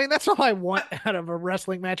 I mean, that's all I want out of a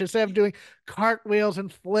wrestling match, instead of doing cartwheels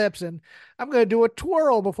and flips and I'm going to do a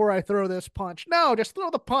twirl before I throw this punch. No, just throw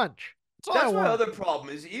the punch. That's my other problem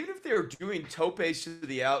is, even if they're doing topes to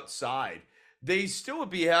the outside, they still would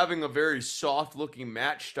be having a very soft looking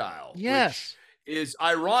match style. Yes. Which is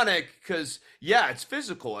ironic because, it's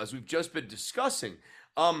physical, as we've just been discussing.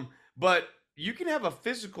 But you can have a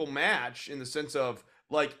physical match in the sense of,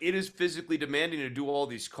 like, it is physically demanding to do all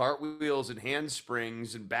these cartwheels and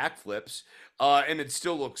handsprings and backflips, and it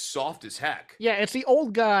still looks soft as heck. Yeah, it's the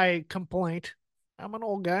old guy complaint. I'm an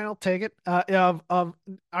old guy, I'll take it. Of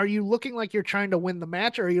are you looking like you're trying to win the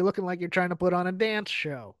match, or are you looking like you're trying to put on a dance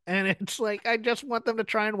show? And it's like, I just want them to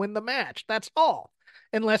try and win the match. That's all.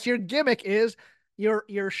 Unless your gimmick is you're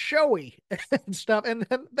showy and stuff, and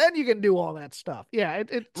then you can do all that stuff. Yeah,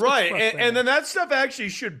 it's right, and then that stuff actually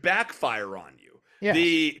should backfire on you. Yes.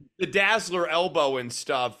 The Dazzler elbow and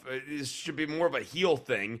stuff should be more of a heel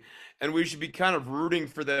thing, and we should be kind of rooting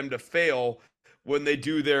for them to fail when they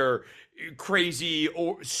do their crazy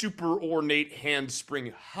or super ornate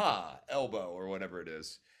handspring elbow or whatever it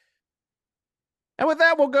is. And with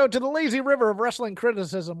that, we'll go to the lazy river of wrestling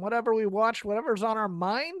criticism. Whatever we watched, whatever's on our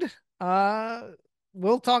mind,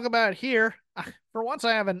 we'll talk about here. For once,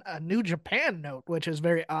 I have a New Japan note, which is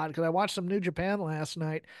very odd because I watched some New Japan last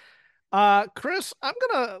night. Chris, I'm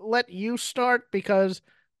going to let you start because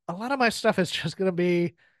a lot of my stuff is just going to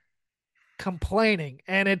be complaining,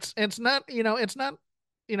 and it's not,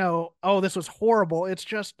 oh, this was horrible. It's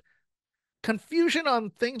just confusion on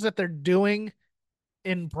things that they're doing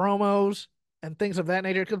in promos and things of that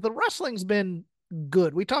nature, because the wrestling's been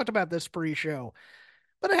good. We talked about this pre-show,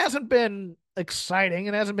 but it hasn't been exciting.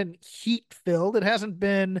 It hasn't been heat filled. It hasn't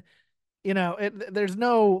been, there's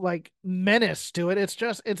no like menace to it.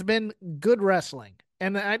 It's been good wrestling.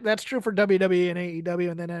 And that's true for WWE and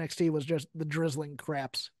AEW, and then NXT was just the drizzling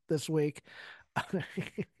craps this week.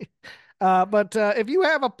 But if you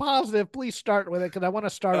have a positive, please start with it because I want to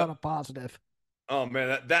start on a positive. Oh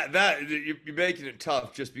man, that you're making it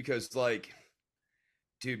tough just because, like,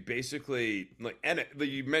 dude, basically, like, and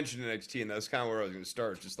you mentioned NXT, and that's kind of where I was going to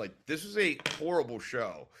start. Just like, this was a horrible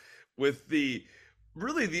show with the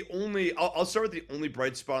only. I'll start with the only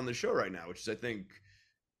bright spot on the show right now, which is I think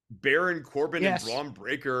Baron Corbin Yes. and Braun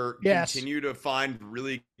Breaker Yes. continue to find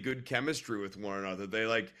really good chemistry with one another.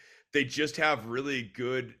 They just have really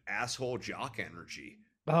good asshole jock energy.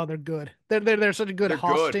 Oh, they're good. They're such a good They're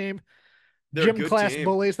Hoss good. team. They're a Gym good class team.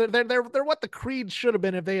 bullies. They're what the Creeds should have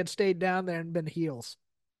been if they had stayed down there and been heels.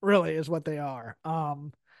 Really is what they are.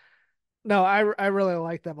 No, I really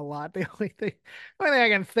like them a lot. The only thing I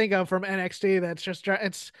can think of from NXT that's just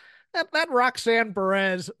it's that Roxanne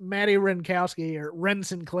Perez, Maddie Rinkowski, or Ren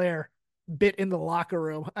Sinclair bit in the locker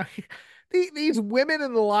room. I mean, these women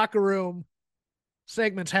in the locker room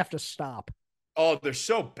segments have to stop. Oh, they're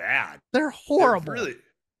so bad. They're horrible. They're really.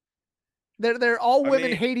 They're all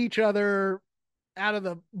women mean- hate each other out of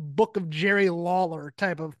the book of Jerry Lawler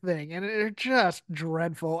type of thing, and they're just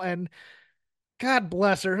dreadful. And God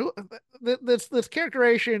bless her. This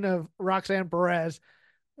characterization of Roxanne Perez,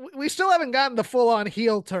 we still haven't gotten the full on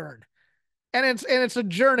heel turn, and it's a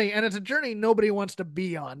journey, and it's a journey nobody wants to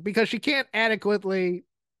be on because she can't adequately.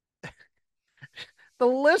 The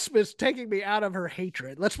lisp is taking me out of her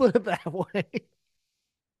hatred. Let's put it that way.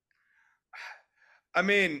 I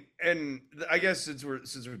mean, and I guess since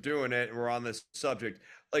we're doing it and we're on this subject,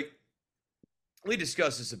 like, we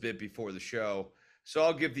discussed this a bit before the show, so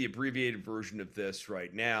I'll give the abbreviated version of this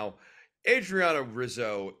right now. Adriana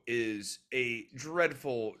Rizzo is a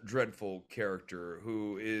dreadful, dreadful character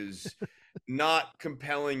who is not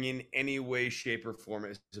compelling in any way, shape, or form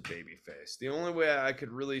as a babyface. The only way I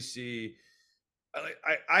could really see,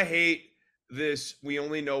 I hate this we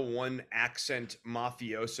only know one accent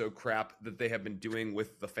mafioso crap that they have been doing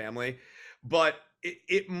with the family, but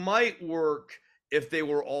it might work if they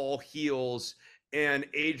were all heels and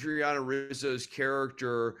Adriana Rizzo's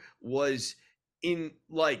character was in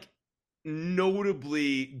like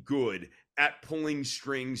notably good at pulling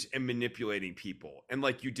strings and manipulating people, and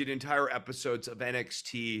like you did entire episodes of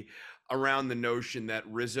NXT around the notion that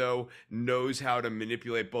Rizzo knows how to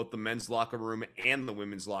manipulate both the men's locker room and the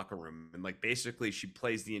women's locker room. And like, basically she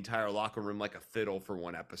plays the entire locker room like a fiddle for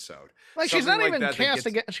one episode. Like, she's not even cast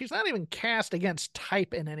against, she's not even cast against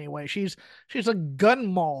type in any way. She's a gun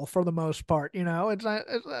mall for the most part. It's not,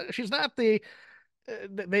 she's not the,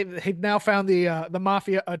 they've now found the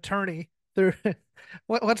mafia attorney through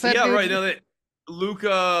what's that? Yeah, dude? right. No,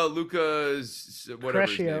 Luca's whatever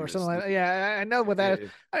his Crescio name or is. something like that. Yeah, I know what that is.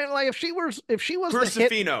 I mean, like, if she was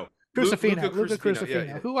Crucifino. Luca Crucifino, Crucifino,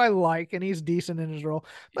 yeah. who I like, and he's decent in his role.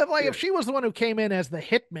 But like, if she was the one who came in as the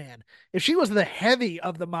hitman, if she was the heavy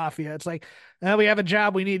of the mafia, it's like, we have a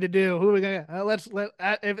job we need to do. Who are we gonna?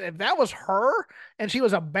 If that was her and she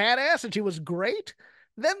was a badass and she was great,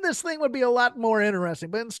 then this thing would be a lot more interesting.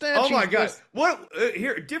 But instead, oh my god, what?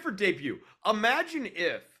 Here, different debut. Imagine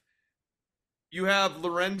if you have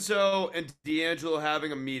Lorenzo and D'Angelo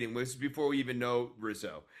having a meeting. This is before we even know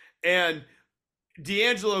Rizzo. And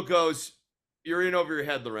D'Angelo goes, "You're in over your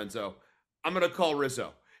head, Lorenzo. I'm going to call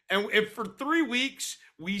Rizzo." And if for 3 weeks,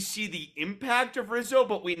 we see the impact of Rizzo,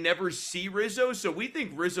 but we never see Rizzo. So we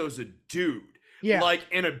think Rizzo's a dude. Yeah. Like,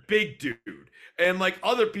 and a big dude. And like,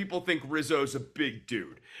 other people think Rizzo's a big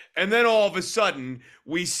dude. And then all of a sudden,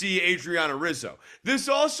 we see Adriana Rizzo. This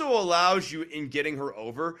also allows you, in getting her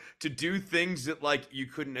over, to do things that like you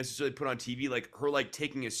couldn't necessarily put on TV, like her like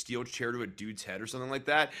taking a steel chair to a dude's head or something like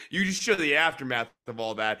that. You just show the aftermath of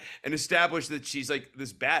all that and establish that she's like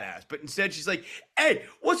this badass. But instead, she's like, "Hey,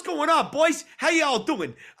 what's going on, boys? How y'all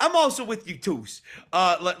doing? I'm also with you twos.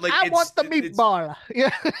 I want the meatball."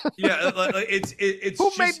 Yeah. Yeah, it's who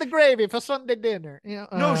just, made the gravy for Sunday dinner?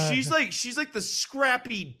 No, she's like the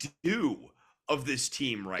Scrappy Doo of this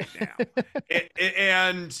team right now.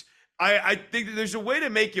 And I think that there's a way to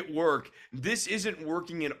make it work. This isn't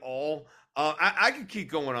working at all. I could keep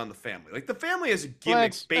going on the family. Like, the family has a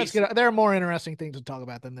gimmick based. There are more interesting things to talk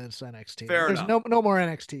about than this NXT. There's no more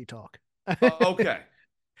NXT talk. Okay.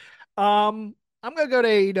 I'm gonna go to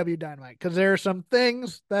AEW Dynamite because there are some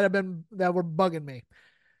things that were bugging me.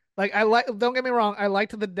 Like, don't get me wrong, I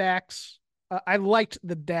liked the Dax.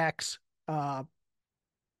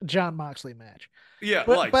 John Moxley match. Yeah,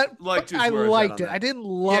 but I liked it. I I didn't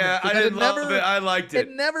love it. Yeah, I didn't love it. I liked it.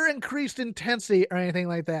 It never increased intensity or anything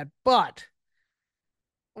like that. But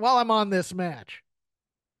while I'm on this match,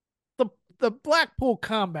 the Blackpool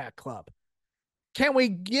Combat Club. Can we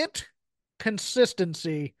get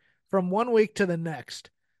consistency from 1 week to the next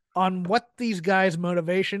on what these guys'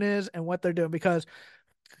 motivation is and what they're doing? Because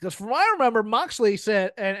from what I remember, Moxley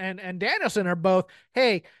said and Danielson are both,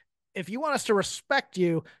 hey, if you want us to respect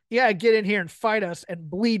you, yeah, get in here and fight us and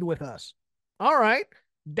bleed with us. All right.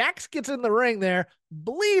 Dax gets in the ring there,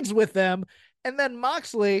 bleeds with them, and then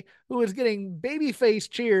Moxley, who is getting babyface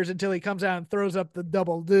cheers until he comes out and throws up the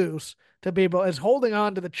double deuce to people, is holding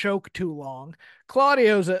on to the choke too long.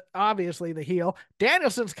 Claudio's obviously the heel.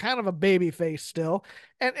 Danielson's kind of a babyface still.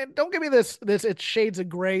 And don't give me this it's shades of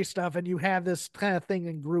gray stuff and you have this kind of thing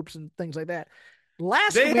in groups and things like that.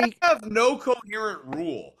 They have no coherent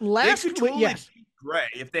rule. They could totally be gray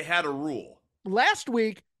if they had a rule. Last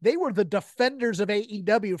week, they were the defenders of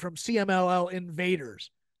AEW from CMLL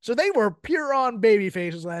Invaders. So they were pure on baby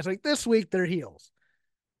faces last week. This week, they're heels.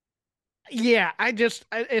 Yeah,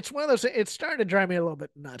 it's one of those, it's starting to drive me a little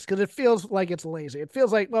bit nuts because it feels like it's lazy. It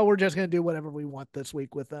feels like, well, we're just going to do whatever we want this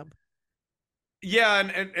week with them. Yeah,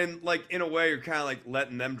 and like in a way, you're kind of like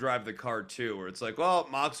letting them drive the car too, where it's like, well,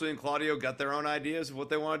 Moxley and Claudio got their own ideas of what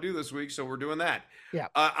they want to do this week, so we're doing that. Yeah,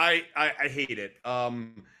 I hate it.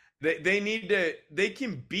 They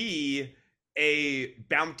can be a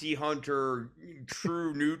bounty hunter,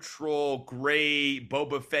 true neutral, gray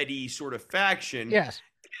Boba Fett-y sort of faction. Yes,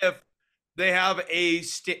 if they have a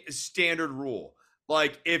standard rule,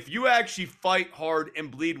 like if you actually fight hard and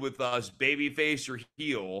bleed with us, babyface or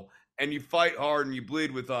heel, and you fight hard and you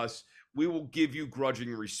bleed with us, we will give you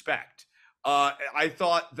grudging respect. I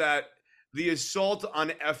thought that the assault on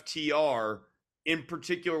FTR in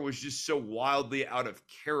particular was just so wildly out of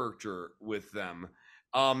character with them.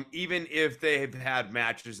 Even if they have had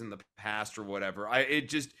matches in the past or whatever,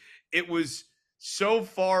 it was so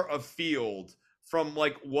far afield from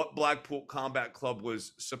like what Blackpool Combat Club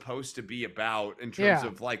was supposed to be about in terms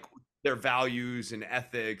of like their values and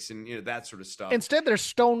ethics and, you know, that sort of stuff. Instead, they're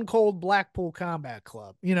Stone Cold Blackpool Combat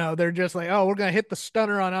Club. You know, they're just like, oh, we're going to hit the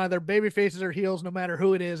stunner on either baby faces or heels, no matter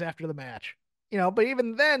who it is after the match. You know, but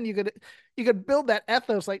even then you could build that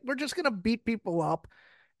ethos. Like, we're just going to beat people up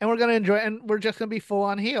and we're going to enjoy, and we're just going to be full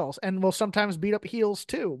on heels, and we'll sometimes beat up heels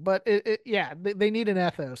too. But they need an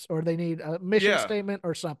ethos, or they need a mission statement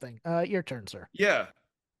or something. Your turn, sir. Yeah.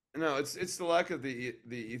 No, it's the lack of the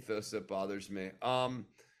ethos that bothers me.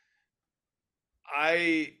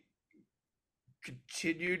 I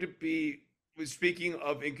continue to be, speaking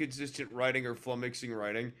of inconsistent writing or flummoxing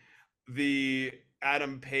writing, the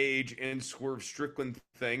Adam Page and Swerve Strickland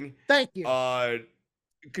thing. Thank you.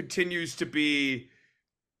 Continues to be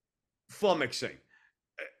flummoxing.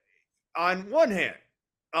 On one hand,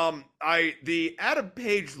 the Adam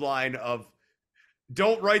Page line of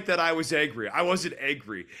 "Don't write that I was angry. I wasn't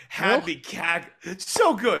angry." Had me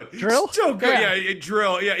so good. Drill? So good. Yeah,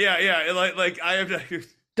 drill. Yeah. Like I have to.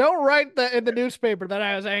 Don't write that in the newspaper that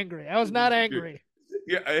I was angry. I was not angry.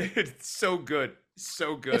 Yeah, it's so good.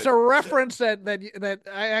 So good. It's a reference that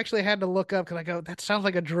I actually had to look up because I go, that sounds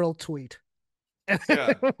like a drill tweet.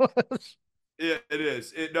 Yeah. Yeah, it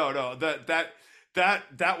is. No.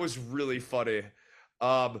 That was really funny.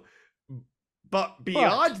 But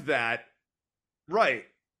beyond that, right,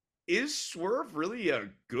 is Swerve really a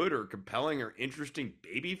good or compelling or interesting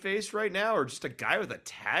babyface right now, or just a guy with a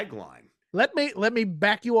tagline? Let me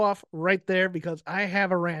back you off right there because I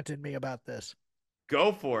have a rant in me about this.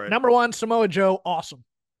 Go for it. Number one, Samoa Joe, awesome.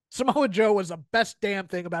 Samoa Joe was the best damn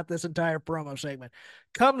thing about this entire promo segment.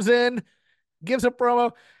 Comes in, gives a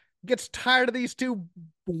promo, gets tired of these two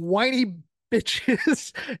whiny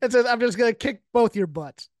bitches and says, I'm just going to kick both your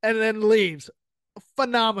butts, and then leaves.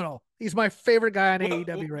 Phenomenal. He's my favorite guy on AEW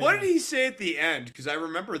right now. What did he say at the end? Because I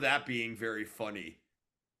remember that being very funny.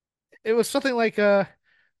 It was something like,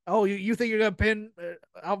 oh, you think you're going to pin,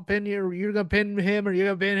 I'll pin you, you're going to pin him, or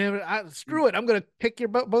you're going to pin him. Screw it. I'm going to kick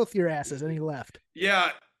both your asses. And he left. Yeah.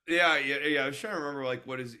 I was trying to remember, like,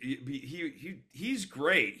 what is he's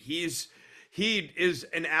great. He is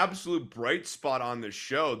an absolute bright spot on the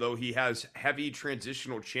show, though he has heavy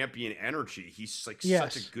transitional champion energy. He's like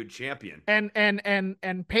such a good champion.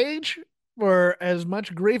 And Page, for as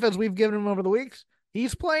much grief as we've given him over the weeks,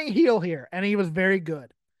 he's playing heel here, and he was very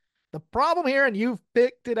good. The problem here, and you've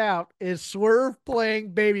picked it out, is Swerve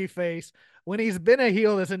playing babyface when he's been a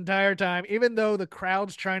heel this entire time, even though the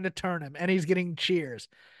crowd's trying to turn him and he's getting cheers.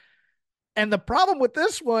 And the problem with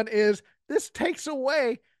this one is this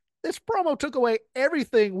promo took away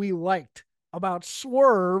everything we liked about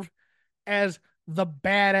Swerve as the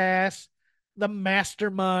badass, the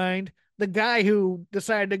mastermind, the guy who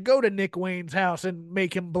decided to go to Nick Wayne's house and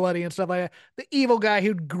make him bloody and stuff like that, the evil guy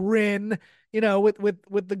who'd grin,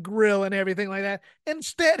 with the grill and everything like that.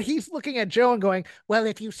 Instead, he's looking at Joe and going, well,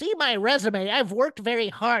 if you see my resume, I've worked very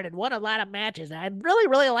hard and won a lot of matches. And I'd really,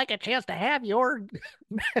 really like a chance to have your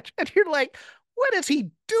match. And you're like, what is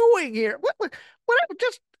he doing here? What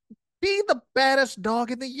just be the baddest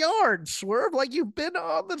dog in the yard, Swerve, like you've been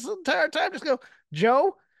on this entire time. Just go,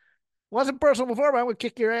 Joe, wasn't personal before, but I'm going to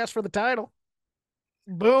kick your ass for the title.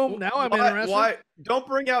 Boom. Now I'm interested. Why? Don't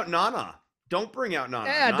bring out Nana. Don't bring out Nana.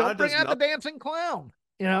 Yeah, Nana don't bring out the dancing clown.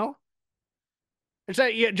 It's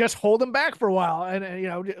like, just hold him back for a while.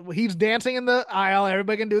 And, he's dancing in the aisle.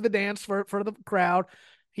 Everybody can do the dance for the crowd.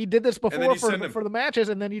 He did this before for the matches.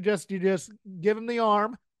 And then you just give him the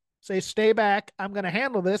arm, say, stay back. I'm going to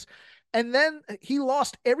handle this. And then he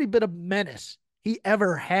lost every bit of menace he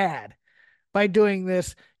ever had by doing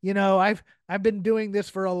this. I've been doing this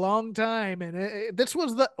for a long time, and this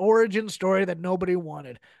was the origin story that nobody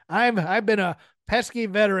wanted. I've been a pesky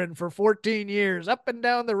veteran for 14 years, up and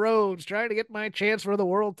down the roads, trying to get my chance for the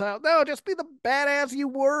world title. No, just be the badass you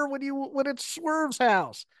were when it's Swerve's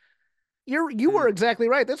house. You were exactly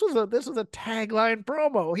right. This was a tagline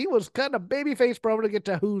promo. He was kind of babyface promo to get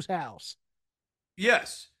to whose house.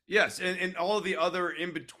 Yes. Yes, and all of the other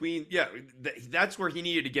in between, that's where he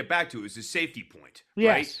needed to get back to, is his safety point,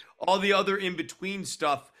 right? Yes. All the other in between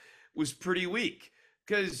stuff was pretty weak,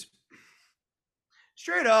 because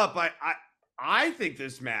straight up, I think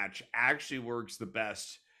this match actually works the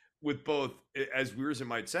best with both, as weird as it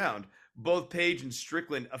might sound, both Page and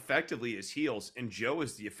Strickland effectively as heels, and Joe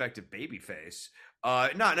is the effective babyface.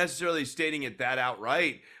 Not necessarily stating it that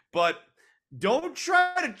outright, but don't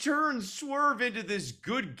try to turn Swerve into this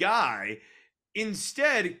good guy.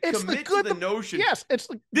 Instead, commit to the notion. Yes,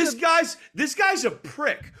 this guy's a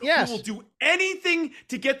prick. Yes. Who will do anything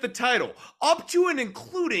to get the title, up to and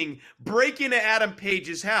including break into Adam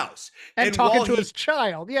Page's house and talking to his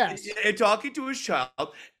child. Yes, and talking to his child,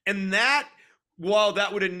 and that. While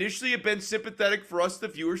that would initially have been sympathetic for us, the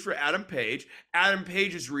viewers, for Adam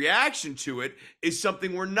Page's reaction to it is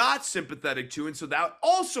something we're not sympathetic to. And so that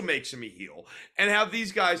also makes him a heel. And have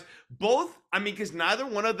these guys both, because neither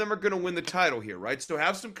one of them are going to win the title here, right? So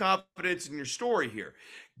have some confidence in your story here.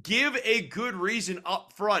 Give a good reason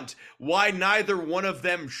up front why neither one of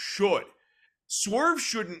them should. Swerve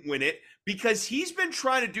shouldn't win it because he's been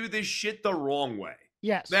trying to do this shit the wrong way.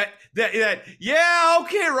 Yes.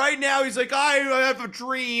 Right now he's like, I have a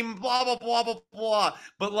dream, blah, blah, blah, blah, blah.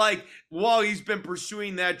 But while he's been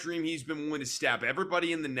pursuing that dream, he's been willing to stab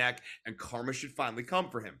everybody in the neck, and karma should finally come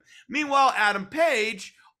for him. Meanwhile, Adam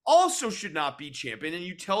Page also should not be champion, and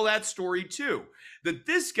you tell that story too. That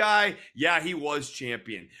this guy, he was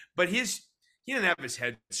champion, but he didn't have his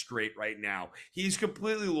head straight right now. He's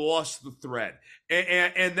completely lost the thread.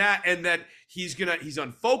 And that he's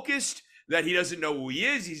unfocused, that he doesn't know who he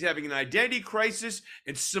is. He's having an identity crisis.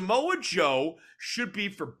 And Samoa Joe should be,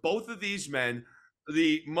 for both of these men,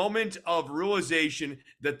 the moment of realization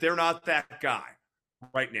that they're not that guy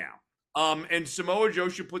right now. And Samoa Joe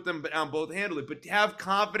should put them down both handily, but have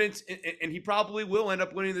confidence, and he probably will end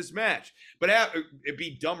up winning this match. But it'd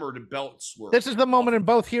be dumber to belt Swerve. This is the moment in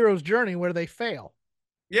both heroes' journey where they fail.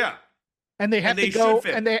 Yeah. And they have to go,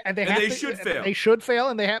 and they should fail. They should fail,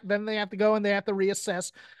 and they have to go, and they have to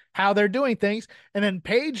reassess how they're doing things. And then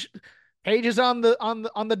Page is on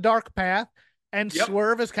the dark path, and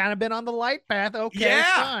Swerve has kind of been on the light path. Okay,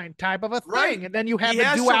 fine, type of a thing. Right. And then you have the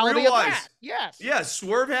duality of that. Yes. Yes,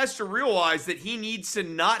 Swerve has to realize that he needs to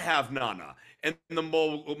not have Nana and the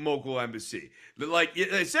Mogul Embassy.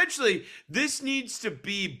 Essentially, this needs to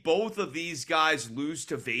be both of these guys lose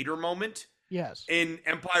to Vader moment. Yes. In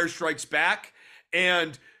Empire Strikes Back,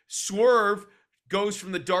 and Swerve goes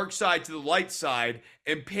from the dark side to the light side,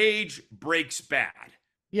 and Page breaks bad.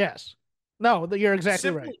 Yes. No, you're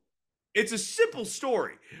exactly right. It's a simple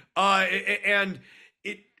story. And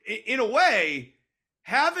in a way,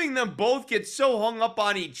 having them both get so hung up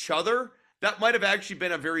on each other, that might have actually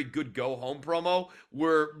been a very good go-home promo,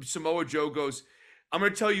 where Samoa Joe goes, I'm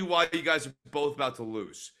going to tell you why you guys are both about to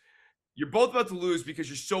lose. You're both about to lose because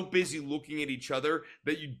you're so busy looking at each other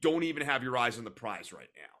that you don't even have your eyes on the prize right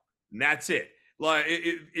now. And that's it.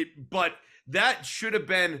 But that should have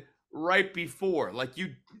been right before.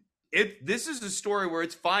 This is a story where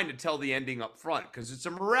it's fine to tell the ending up front because it's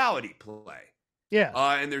a morality play. Yeah.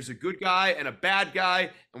 And there's a good guy and a bad guy,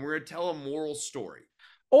 and we're going to tell a moral story.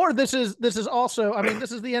 Or this is also,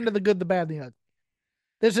 this is the end of the good, the bad, the ugly.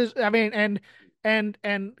 This is, and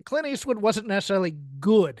Clint Eastwood wasn't necessarily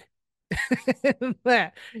good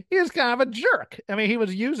that he was kind of a jerk. I mean, he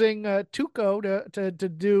was using Tuco to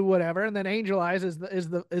do whatever, and then Angel Eyes is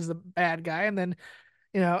the bad guy, and then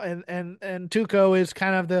and Tuco is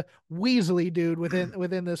kind of the Weasley dude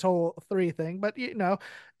within this whole three thing. But in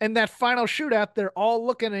that final shootout, they're all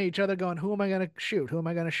looking at each other, going, "Who am I going to shoot? Who am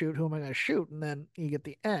I going to shoot? Who am I going to shoot?" And then you get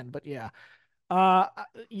the end. But yeah,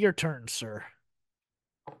 your turn, sir.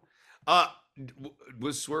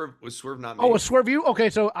 Was Swerve not me? Oh, was Swerve you? Okay,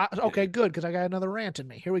 so okay, good, because I got another rant in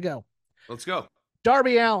me. Here we go. Let's go.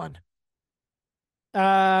 Darby Allin.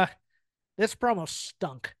 This promo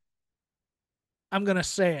stunk. I'm gonna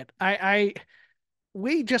say it.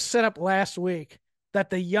 We just set up last week that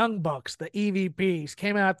the Young Bucks, the EVPs,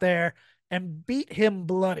 came out there and beat him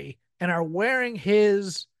bloody and are wearing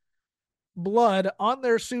his blood on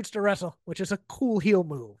their suits to wrestle, which is a cool heel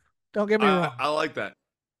move. Don't get me wrong. I like that.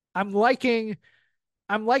 I'm liking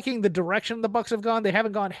the direction the Bucks have gone. They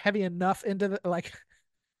haven't gone heavy enough into the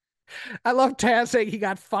I love Taz saying he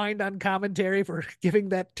got fined on commentary for giving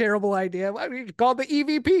that terrible idea. I mean, called the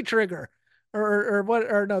EVP trigger.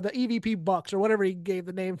 The EVP Bucks or whatever he gave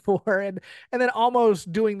the name for, and then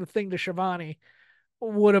almost doing the thing to Shivani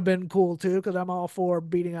would have been cool too, because I'm all for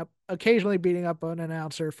occasionally beating up an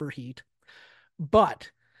announcer for heat.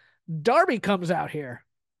 But Darby comes out here,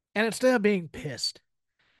 and instead of being pissed,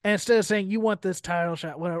 and instead of saying, "You want this title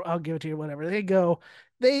shot, whatever, I'll give it to you," whatever, he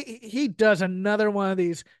does another one of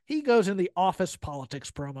these. He goes in the office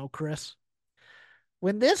politics promo, Chris.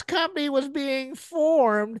 When this company was being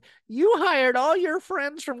formed, you hired all your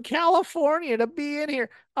friends from California to be in here.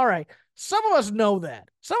 All right. Some of us know that.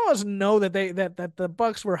 Some of us know that that the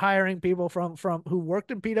Bucks were hiring people from who worked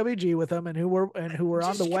in PWG with them and who were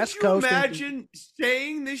on the West Coast. Imagine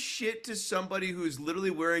saying this shit to somebody who's literally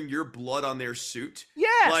wearing your blood on their suit.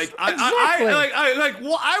 Yes, exactly.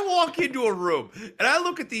 I walk into a room and I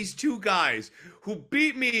look at these two guys who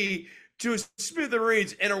beat me to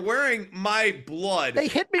smithereens and are wearing my blood. They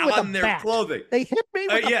hit me with on their bat. Clothing. They hit me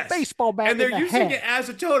with a baseball bat, and they're using head. it as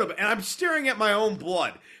a totem. And I'm staring at my own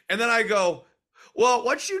blood, and then I go, "Well,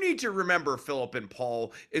 what you need to remember, Philip and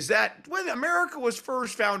Paul, is that when America was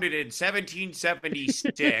first founded in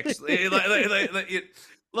 1776,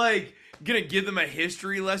 gonna give them a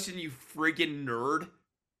history lesson, you freaking nerd."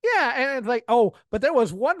 Yeah, and it's like, oh, but there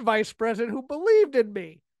was one vice president who believed in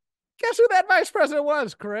me. Guess who that vice president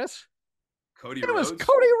was, Chris? Cody Rhodes. It was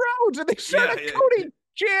Cody Rhodes, and they started a Cody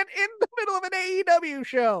chant in the middle of an AEW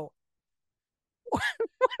show. What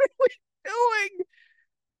are we doing?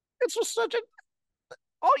 It's just all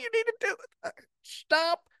you need to do.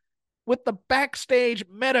 Stop with the backstage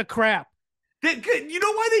meta crap. You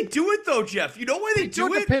know why they do it though, Jeff? You know why they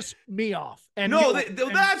do it? To piss me off. And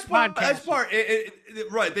that's part.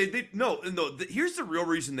 Right. Here's the real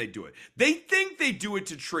reason they do it. They think they do it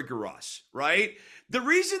to trigger us, right? The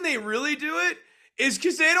reason they really do it is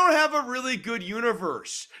because they don't have a really good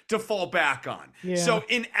universe to fall back on. Yeah. So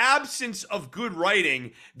in absence of good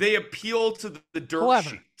writing, they appeal to the dirt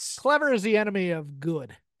sheets. Clever is the enemy of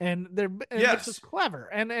good. And it's just clever.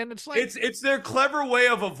 And it's like it's their clever way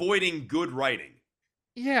of avoiding good writing.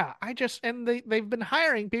 Yeah, they've been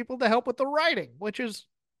hiring people to help with the writing, which is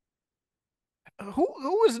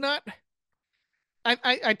who is not.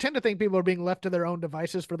 I tend to think people are being left to their own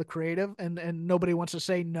devices for the creative, and nobody wants to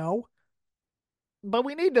say no. But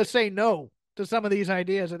we need to say no to some of these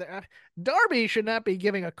ideas. Darby should not be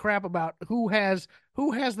giving a crap about who has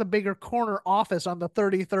the bigger corner office on the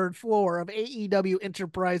 33rd floor of AEW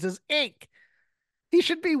Enterprises Inc. He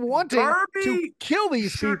should be wanting to kill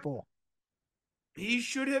these people. He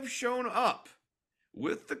should have shown up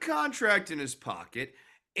with the contract in his pocket,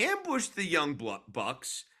 ambushed the Young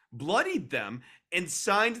Bucks, bloodied them, and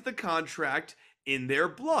signed the contract in their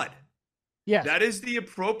blood. Yes. That is the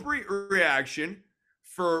appropriate reaction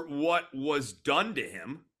for what was done to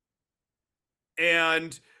him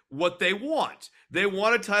and what they want. They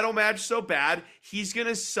want a title match so bad, he's going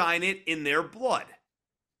to sign it in their blood.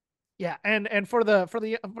 Yeah, and for the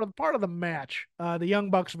part of the match, the Young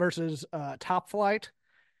Bucks versus Top Flight,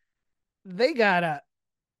 they gotta,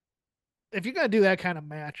 if you're gonna do that kind of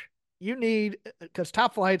match, you need, because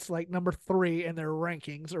Top Flight's like number 3 in their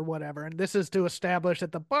rankings or whatever, and this is to establish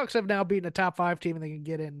that the Bucks have now beaten a top 5 team and they can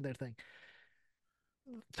get in their thing.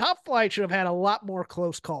 Top Flight should have had a lot more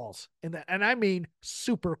close calls in that, and I mean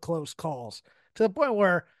super close calls, to the point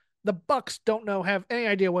where the Bucks don't have any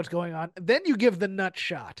idea what's going on. Then you give the nut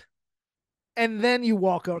shot. And then you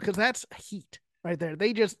walk over, because that's heat right there.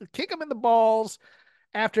 They just kick him in the balls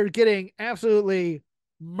after getting absolutely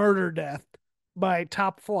murder death by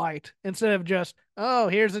Top Flight, instead of just, oh,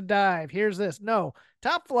 here's a dive, here's this. No,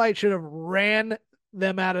 Top Flight should have ran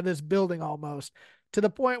them out of this building almost, to the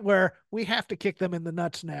point where we have to kick them in the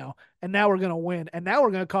nuts now. And now we're going to win. And now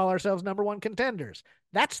we're going to call ourselves number one contenders.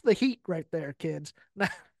 That's the heat right there, kids.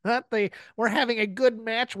 Not we're having a good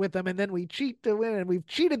match with them and then we cheat to win, and we've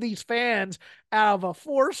cheated these fans out of a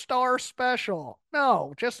 4-star special.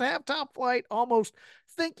 No, just have Top Flight almost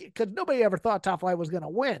think, because nobody ever thought Top Flight was going to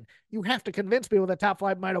win. You have to convince people that Top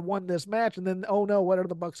Flight might have won this match, and then, oh no, what are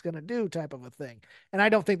the Bucks going to do type of a thing. And I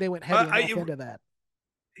don't think they went heavy enough into that.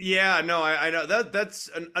 Yeah, no, I know that's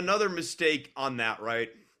another mistake on that, right?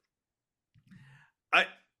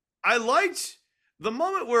 I liked the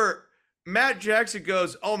moment where Matt Jackson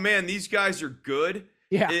goes, "Oh man, these guys are good."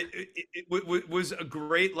 Yeah, it was a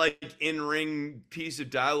great in-ring piece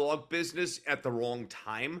of dialogue business at the wrong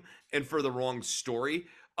time and for the wrong story.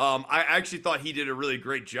 I actually thought he did a really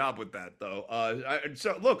great job with that, though.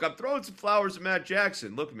 So look, I'm throwing some flowers at Matt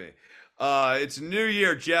Jackson. Look at me. It's a new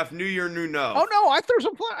year, Jeff. New year, new no. Oh no, I threw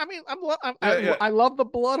some. I mean, I love the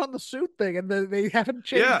blood on the suit thing, and they haven't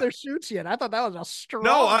changed their suits yet. I thought that was a strong.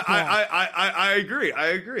 No, I agree. I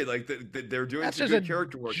agree. Like they're doing that's some just good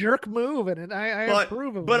character work. Jerk move, and I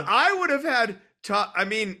approve of it. But I would have had. I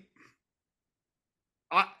mean,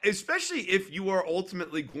 especially if you are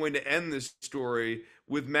ultimately going to end this story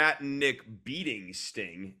with Matt and Nick beating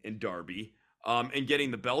Sting and Darby. And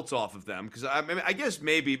getting the belts off of them, because I guess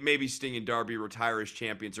maybe Sting and Darby retire as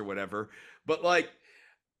champions or whatever. But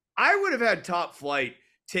I would have had Top Flight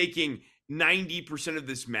taking 90% of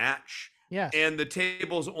this match. Yes. And the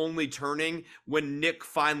table's only turning when Nick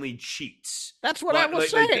finally cheats. That's what I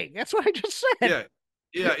was saying. That's what I just said.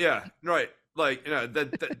 Yeah. Right.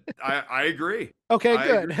 That I agree. Okay,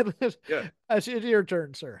 good. Agree. Yeah. It's your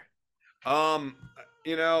turn, sir.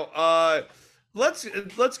 Let's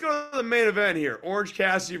go to the main event here. Orange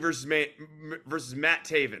Cassidy versus Matt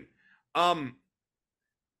Taven.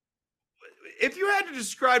 If you had to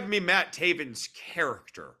describe to me Matt Taven's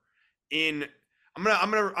character I'm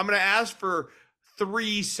gonna ask for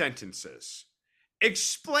 3 sentences.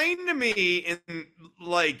 Explain to me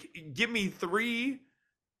give me 3.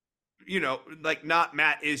 Not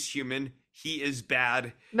Matt is human. He is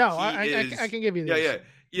bad. No, I can give you this.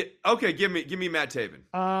 Yeah. Okay, give me Matt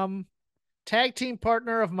Taven. Tag team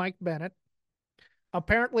partner of Mike Bennett,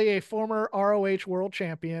 apparently a former ROH world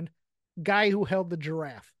champion, guy who held the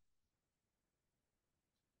giraffe.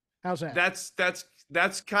 How's that?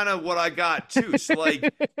 That's kind of what I got too. So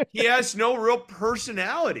he has no real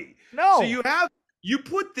personality. No. So you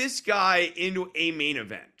put this guy into a main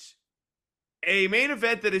event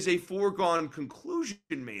that is a foregone conclusion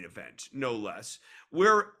main event, no less,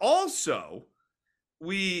 where also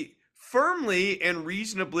we firmly and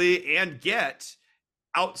reasonably and get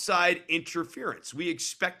outside interference. We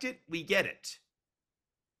expect it, we get it.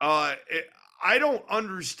 I don't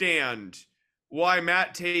understand why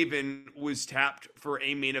Matt Taven was tapped for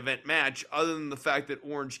a main event match, other than the fact that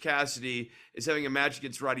Orange Cassidy is having a match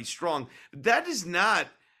against Roddy Strong. That does not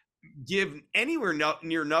give anywhere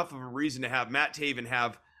near enough of a reason to have Matt Taven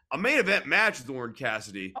have a main event match with Orange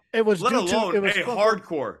Cassidy. It was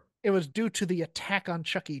hardcore. It was due to the attack on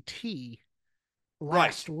Chucky T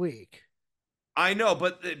last week. I know,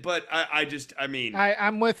 but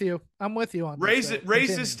I'm with you. I'm with you on raise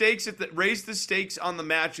the stakes on the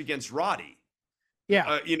match against Roddy.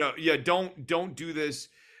 Yeah. Don't do this.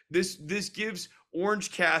 This gives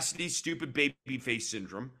Orange Cassidy stupid babyface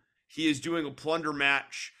syndrome. He is doing a plunder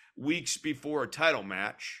match weeks before a title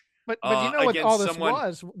match. But you know what all this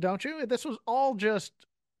was, don't you? This was all just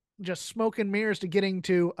smoke and mirrors to getting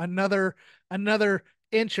to another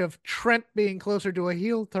inch of Trent being closer to a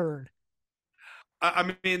heel turn.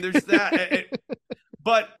 I mean, there's that,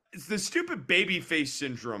 but it's the stupid babyface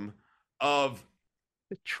syndrome of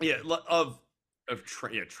Trent.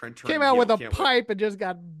 Trent came out with a pipe and just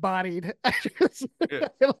got bodied. I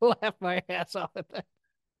laughed my ass off at that.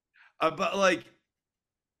 But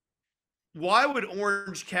why would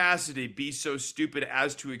Orange Cassidy be so stupid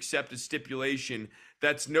as to accept a stipulation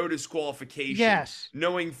that's no disqualification? Yes.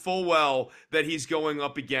 Knowing full well that he's going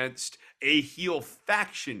up against a heel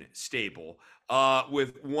faction stable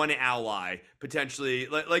with one ally, potentially.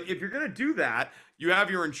 If you're going to do that, you have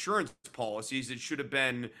your insurance policies. It should have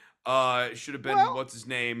been what's his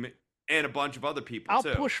name, and a bunch of other people. I'll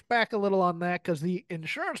push back a little on that, because the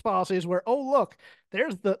insurance policies were, oh look,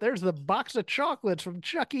 there's the box of chocolates from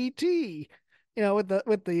Chuck E. T. With the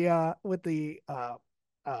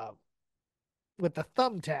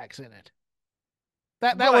thumbtacks in it.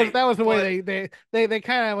 That was the but way they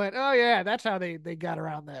kind of went, oh yeah, that's how they got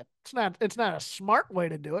around that. It's not a smart way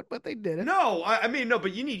to do it, but they did it. no, I mean no,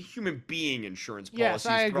 but you need human being insurance Yes, I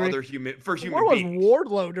policies for agree. other human Where was beings.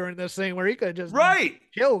 Wardlow during this thing where he could just Right.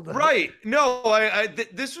 killed them? Right. No,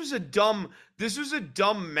 this was a dumb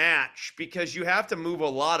match because you have to move a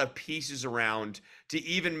lot of pieces around to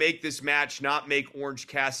even make this match not make Orange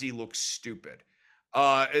Cassidy look stupid.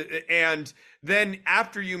 And then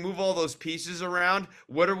after you move all those pieces around,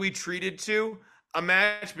 what are we treated to? A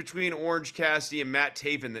match between Orange Cassidy and Matt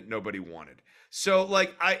Taven that nobody wanted. So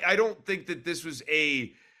like I don't think that this was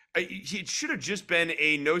it should have just been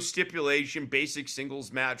a no stipulation basic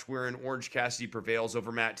singles match wherein Orange Cassidy prevails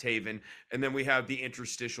over Matt Taven, and then we have the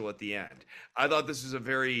interstitial at the end. I thought this was a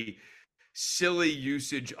very silly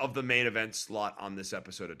usage of the main event slot on this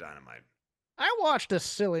episode of Dynamite. I watched a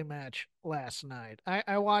silly match last night.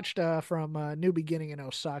 I watched from New Beginning in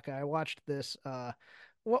Osaka. I watched this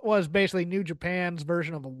what was basically New Japan's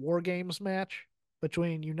version of a War Games match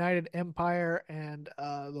between United Empire and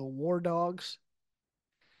the War Dogs.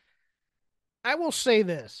 I will say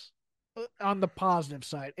this on the positive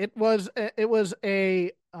side. It was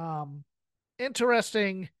a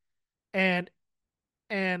interesting and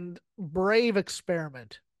brave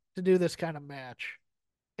experiment to do this kind of match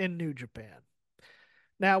in New Japan.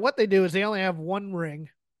 Now, what they do is they only have one ring.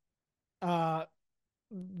 They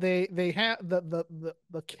have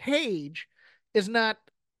the cage is not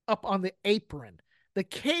up on the apron. The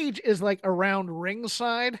cage is like around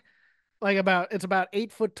ringside, like it's about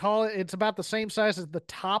 8 foot tall. It's about the same size as the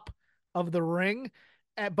top of the ring,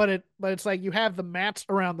 but it's like you have the mats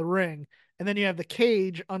around the ring, and then you have the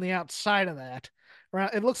cage on the outside of that.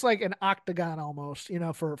 Right, it looks like an octagon almost,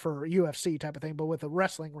 for UFC type of thing, but with a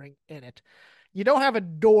wrestling ring in it. You don't have a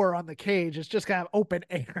door on the cage; it's just kind of open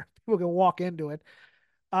air. People can walk into it.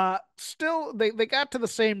 Still, they got to the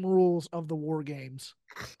same rules of the War Games.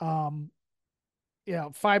 5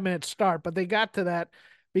 minute start, but they got to that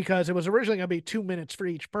because it was originally going to be 2 minutes for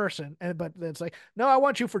each person. But it's like, no, I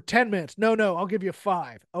want you for 10 minutes. No, I'll give you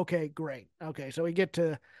 5. Okay, great. Okay. So we get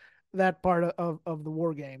to that part of the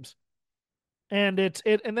War Games, and and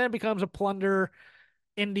then it becomes a plunder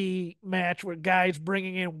indie match where guys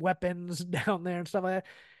bringing in weapons down there and stuff like that.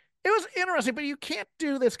 It was interesting, but you can't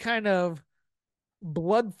do this kind of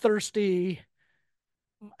bloodthirsty,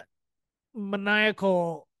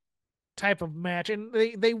 maniacal type of match, and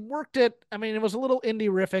they worked it. I mean, it was a little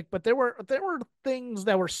indie-rific, but there were things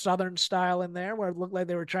that were Southern style in there where it looked like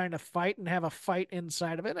they were trying to fight and have a fight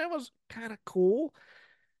inside of it. It was kind of cool.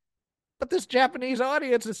 But this Japanese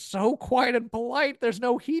audience is so quiet and polite. There's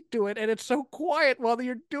no heat to it, and it's so quiet while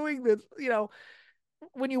you're doing this.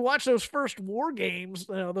 When you watch those first War Games,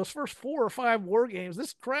 those first 4 or 5 War Games,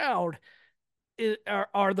 this crowd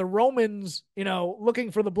are the Romans,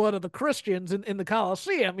 looking for the blood of the Christians in the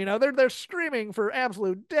Colosseum. They're screaming for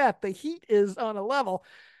absolute death. The heat is on a level.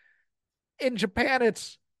 In Japan,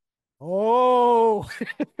 it's like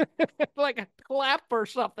a clap or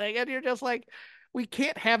something, and you're just like, we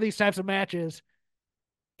can't have these types of matches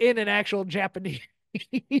in an actual Japanese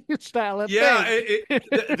style of thing.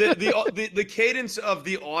 The cadence of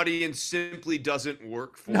the audience simply doesn't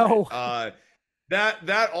work for it.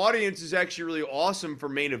 That audience is actually really awesome for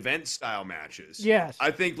main event style matches. Yes.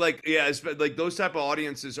 I think like those type of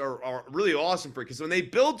audiences are really awesome for it, because when they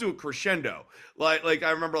build to a crescendo, like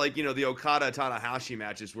I remember the Okada Tanahashi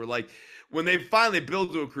matches were like when they finally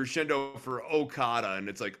build to a crescendo for Okada, and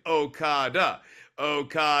it's like Okada.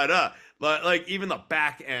 Like even the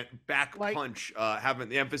back punch, having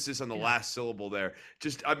the emphasis on the last syllable there.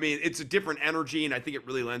 Just, I mean, it's a different energy, and I think it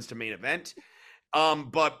really lends to main event.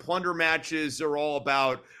 But plunder matches are all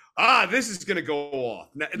about, this is going to go off.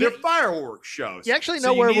 Now, they're fireworks shows. You actually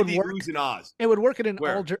know where it would work. It would work in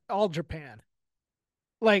all Japan.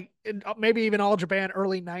 Like maybe even All Japan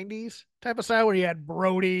early 90s type of style where you had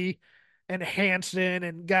Brody and Hanson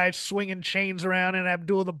and guys swinging chains around, and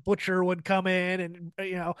Abdul the Butcher would come in,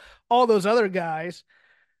 and all those other guys.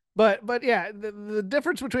 But yeah, the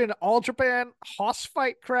difference between an All Japan hoss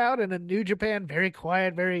fight crowd and a New Japan very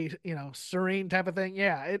quiet, very serene type of thing.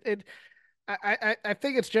 Yeah, I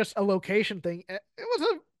think it's just a location thing. It was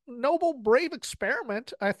a noble, brave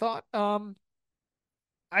experiment, I thought.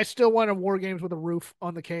 I still wanted War Games with a roof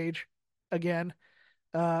on the cage again.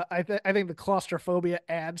 I think the claustrophobia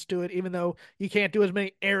adds to it, even though you can't do as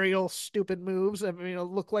many aerial stupid moves. I mean,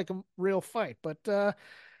 it'll look like a real fight. But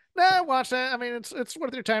watch that. I mean, it's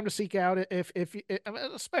worth your time to seek out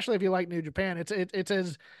especially if you like New Japan.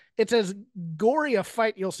 It's as gory a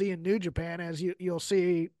fight you'll see in New Japan as you'll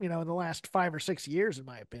see in the last 5 or 6 years, in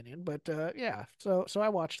my opinion. But yeah, so I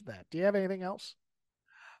watched that. Do you have anything else?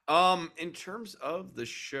 In terms of the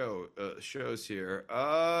shows here,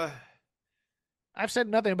 I've said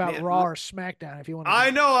nothing about man, Raw or SmackDown. If you want to, I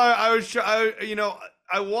know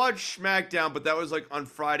I watched SmackDown, but that was like on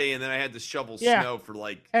Friday, and then I had to shovel Yeah. snow for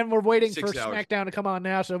like and we're waiting 6 for hours. SmackDown to come on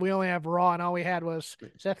now, so we only have Raw, and all we had was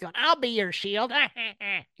Seth going, "I'll be your Shield."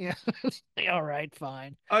 Yeah, all right,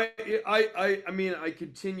 fine. I mean, I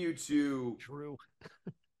continue to True.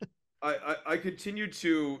 I continue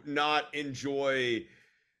to not enjoy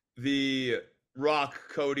the Rock,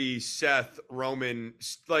 Cody, Seth, Roman,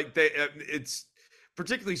 like it's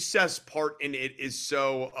particularly Seth's part in it is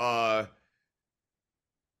so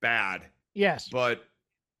bad. Yes, But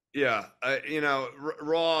yeah,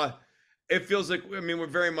 Raw. It feels like, I mean, we're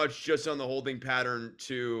very much just on the holding pattern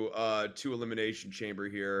to Elimination Chamber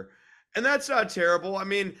here, and that's not terrible. I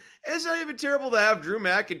mean, it's not even terrible to have Drew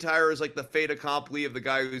McIntyre as like the fait accompli of the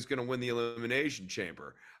guy who's going to win the Elimination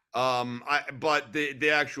Chamber. But the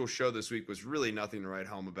actual show this week was really nothing to write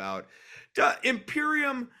home about.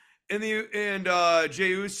 Imperium and Jey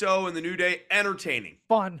Uso and the New Day, entertaining,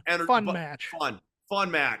 fun match. Fun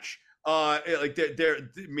match. Like they're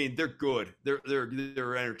good. They're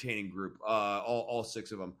an entertaining group. All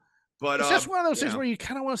 6 of them. But It's just one of those things where you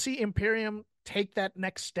kind of want to see Imperium take that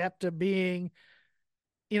next step to being,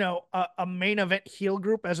 a main event heel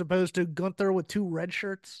group as opposed to Gunther with 2 red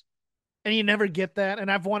shirts. And you never get that. And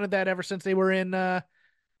I've wanted that ever since they were in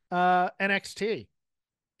NXT.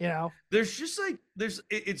 There's just like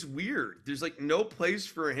it's weird. There's like no place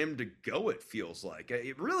for him to go. It feels like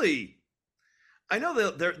it really. I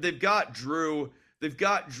know they've got Drew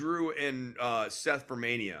and Seth for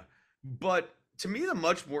Mania, but to me the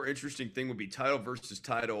much more interesting thing would be title versus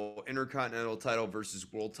title, Intercontinental title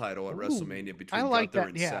versus world title at WrestleMania between Gunther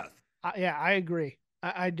and Seth. I agree.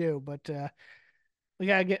 I do, but we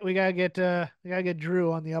gotta get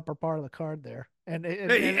Drew on the upper part of the card there, and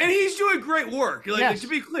he's doing great work. Like to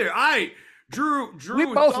be clear, Drew, we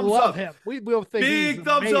both love up. him. We both think big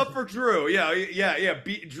thumbs amazing. up for Drew. Yeah.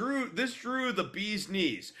 Drew, the bee's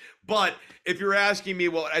knees. But if you're asking me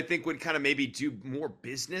what I think would kind of maybe do more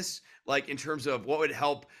business, like in terms of what would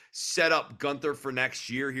help set up Gunther for next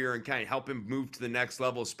year here and kind of help him move to the next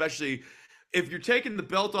level, especially if you're taking the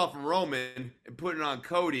belt off of Roman and putting it on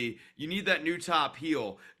Cody, you need that new top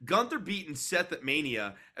heel. Gunther beating Seth at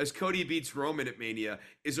Mania as Cody beats Roman at Mania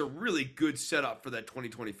is a really good setup for that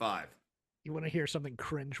 2025. You want to hear something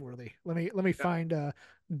cringeworthy? Let me find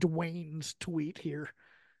Dwayne's tweet here,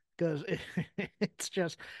 because it's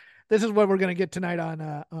just, this is what we're gonna get tonight on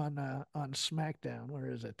SmackDown. Where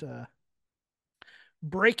is it?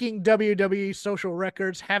 Breaking WWE social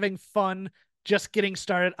records, having fun, just getting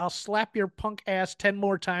started. I'll slap your punk ass 10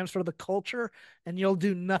 more times for the culture, and you'll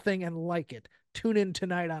do nothing and like it. Tune in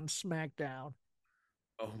tonight on SmackDown.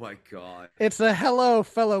 Oh my God! It's the Hello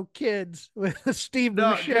Fellow Kids with Steve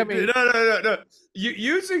Buscemi. No.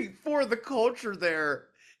 Using for the culture there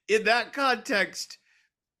in that context,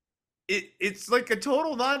 it's like a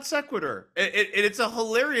total non sequitur. It's a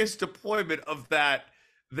hilarious deployment of that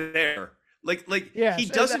there. Like yes, he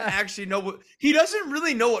doesn't actually know what he doesn't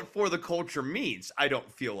really know what for the culture means. I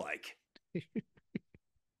don't feel like.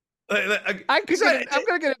 I'm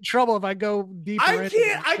gonna get in trouble if I go deeper. I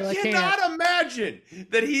cannot imagine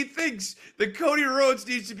that he thinks that Cody Rhodes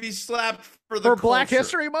needs to be slapped for Black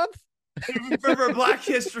History Month. for Black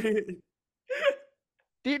History.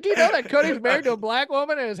 Do you know that Cody's married to a black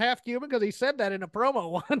woman and is half Cuban? Because he said that in a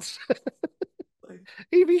promo once.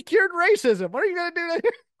 he cured racism. What are you gonna do to him?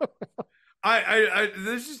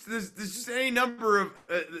 There's just any number of.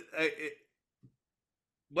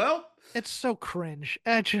 Well, it's so cringe.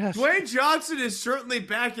 Dwayne Johnson is certainly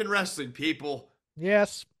back in wrestling, people.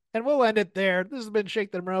 Yes, and we'll end it there. This has been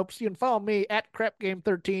Shake Them Ropes. You can follow me at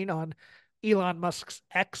CrapGame13 on Elon Musk's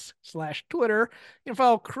X/Twitter. You can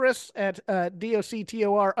follow Chris at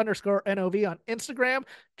DOCTOR_NOV on Instagram.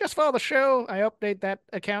 Just follow the show. I update that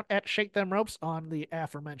account at Shake Them Ropes on the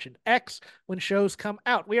aforementioned X when shows come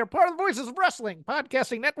out. We are part of the Voices of Wrestling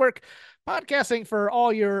Podcasting Network, podcasting for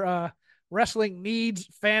all your wrestling needs,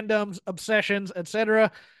 fandoms, obsessions, etc.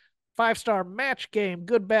 5-Star Match Game,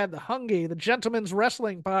 Good, Bad, the Hungy, the Gentleman's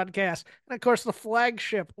Wrestling Podcast, and of course the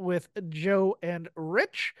flagship with Joe and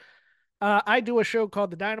Rich. I do a show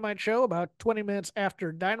called The Dynamite Show about 20 minutes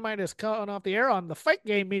after Dynamite is gone off the air on the Fight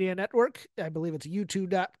Game Media Network. I believe it's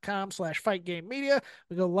youtube.com/FightGameMedia.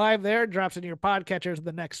 We go live there, drops into your podcatchers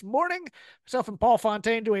the next morning. Myself and Paul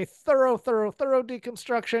Fontaine do a thorough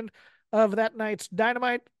deconstruction of that night's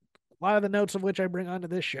Dynamite. A lot of the notes of which I bring onto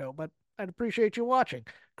this show, but I'd appreciate you watching.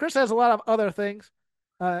 Chris has a lot of other things,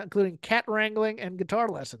 including cat wrangling and guitar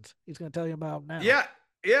lessons. He's going to tell you about now. Yeah,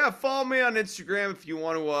 Yeah, follow me on Instagram if you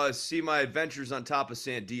want to see my adventures on top of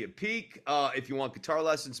Sandia Peak. If you want guitar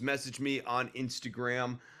lessons, message me on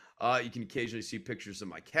Instagram. You can occasionally see pictures of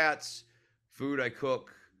my cats, food I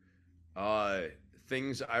cook,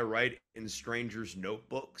 things I write in strangers'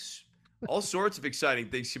 notebooks. All sorts of exciting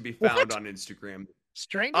things can be found on Instagram.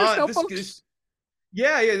 Strangers notebooks?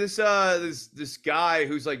 This guy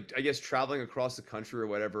who's like, I guess, traveling across the country or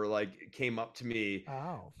whatever, like came up to me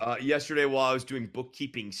yesterday while I was doing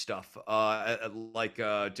bookkeeping stuff at like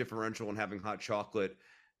differential and having hot chocolate.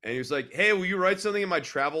 And he was like, "Hey, will you write something in my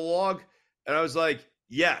travel log?" And I was like,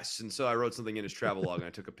 "Yes." And so I wrote something in his travel log and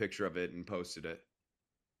I took a picture of it and posted it.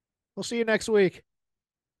 We'll see you next week.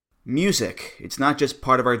 Music. It's not just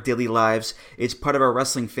part of our daily lives, it's part of our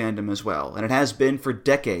wrestling fandom as well, and it has been for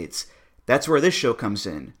decades. That's where this show comes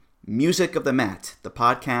in. Music of the Mat, the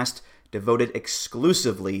podcast devoted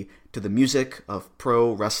exclusively to the music of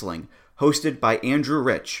pro wrestling, hosted by Andrew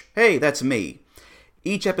Rich. Hey, that's me.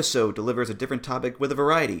 Each episode delivers a different topic with a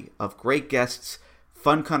variety of great guests,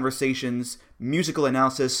 fun conversations, musical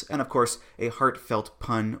analysis, and of course, a heartfelt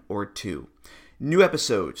pun or two. New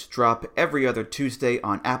episodes drop every other Tuesday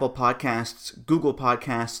on Apple Podcasts, Google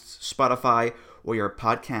Podcasts, Spotify, or your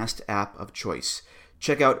podcast app of choice.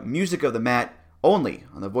 Check out Music of the Mat only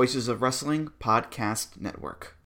on the Voices of Wrestling Podcast Network.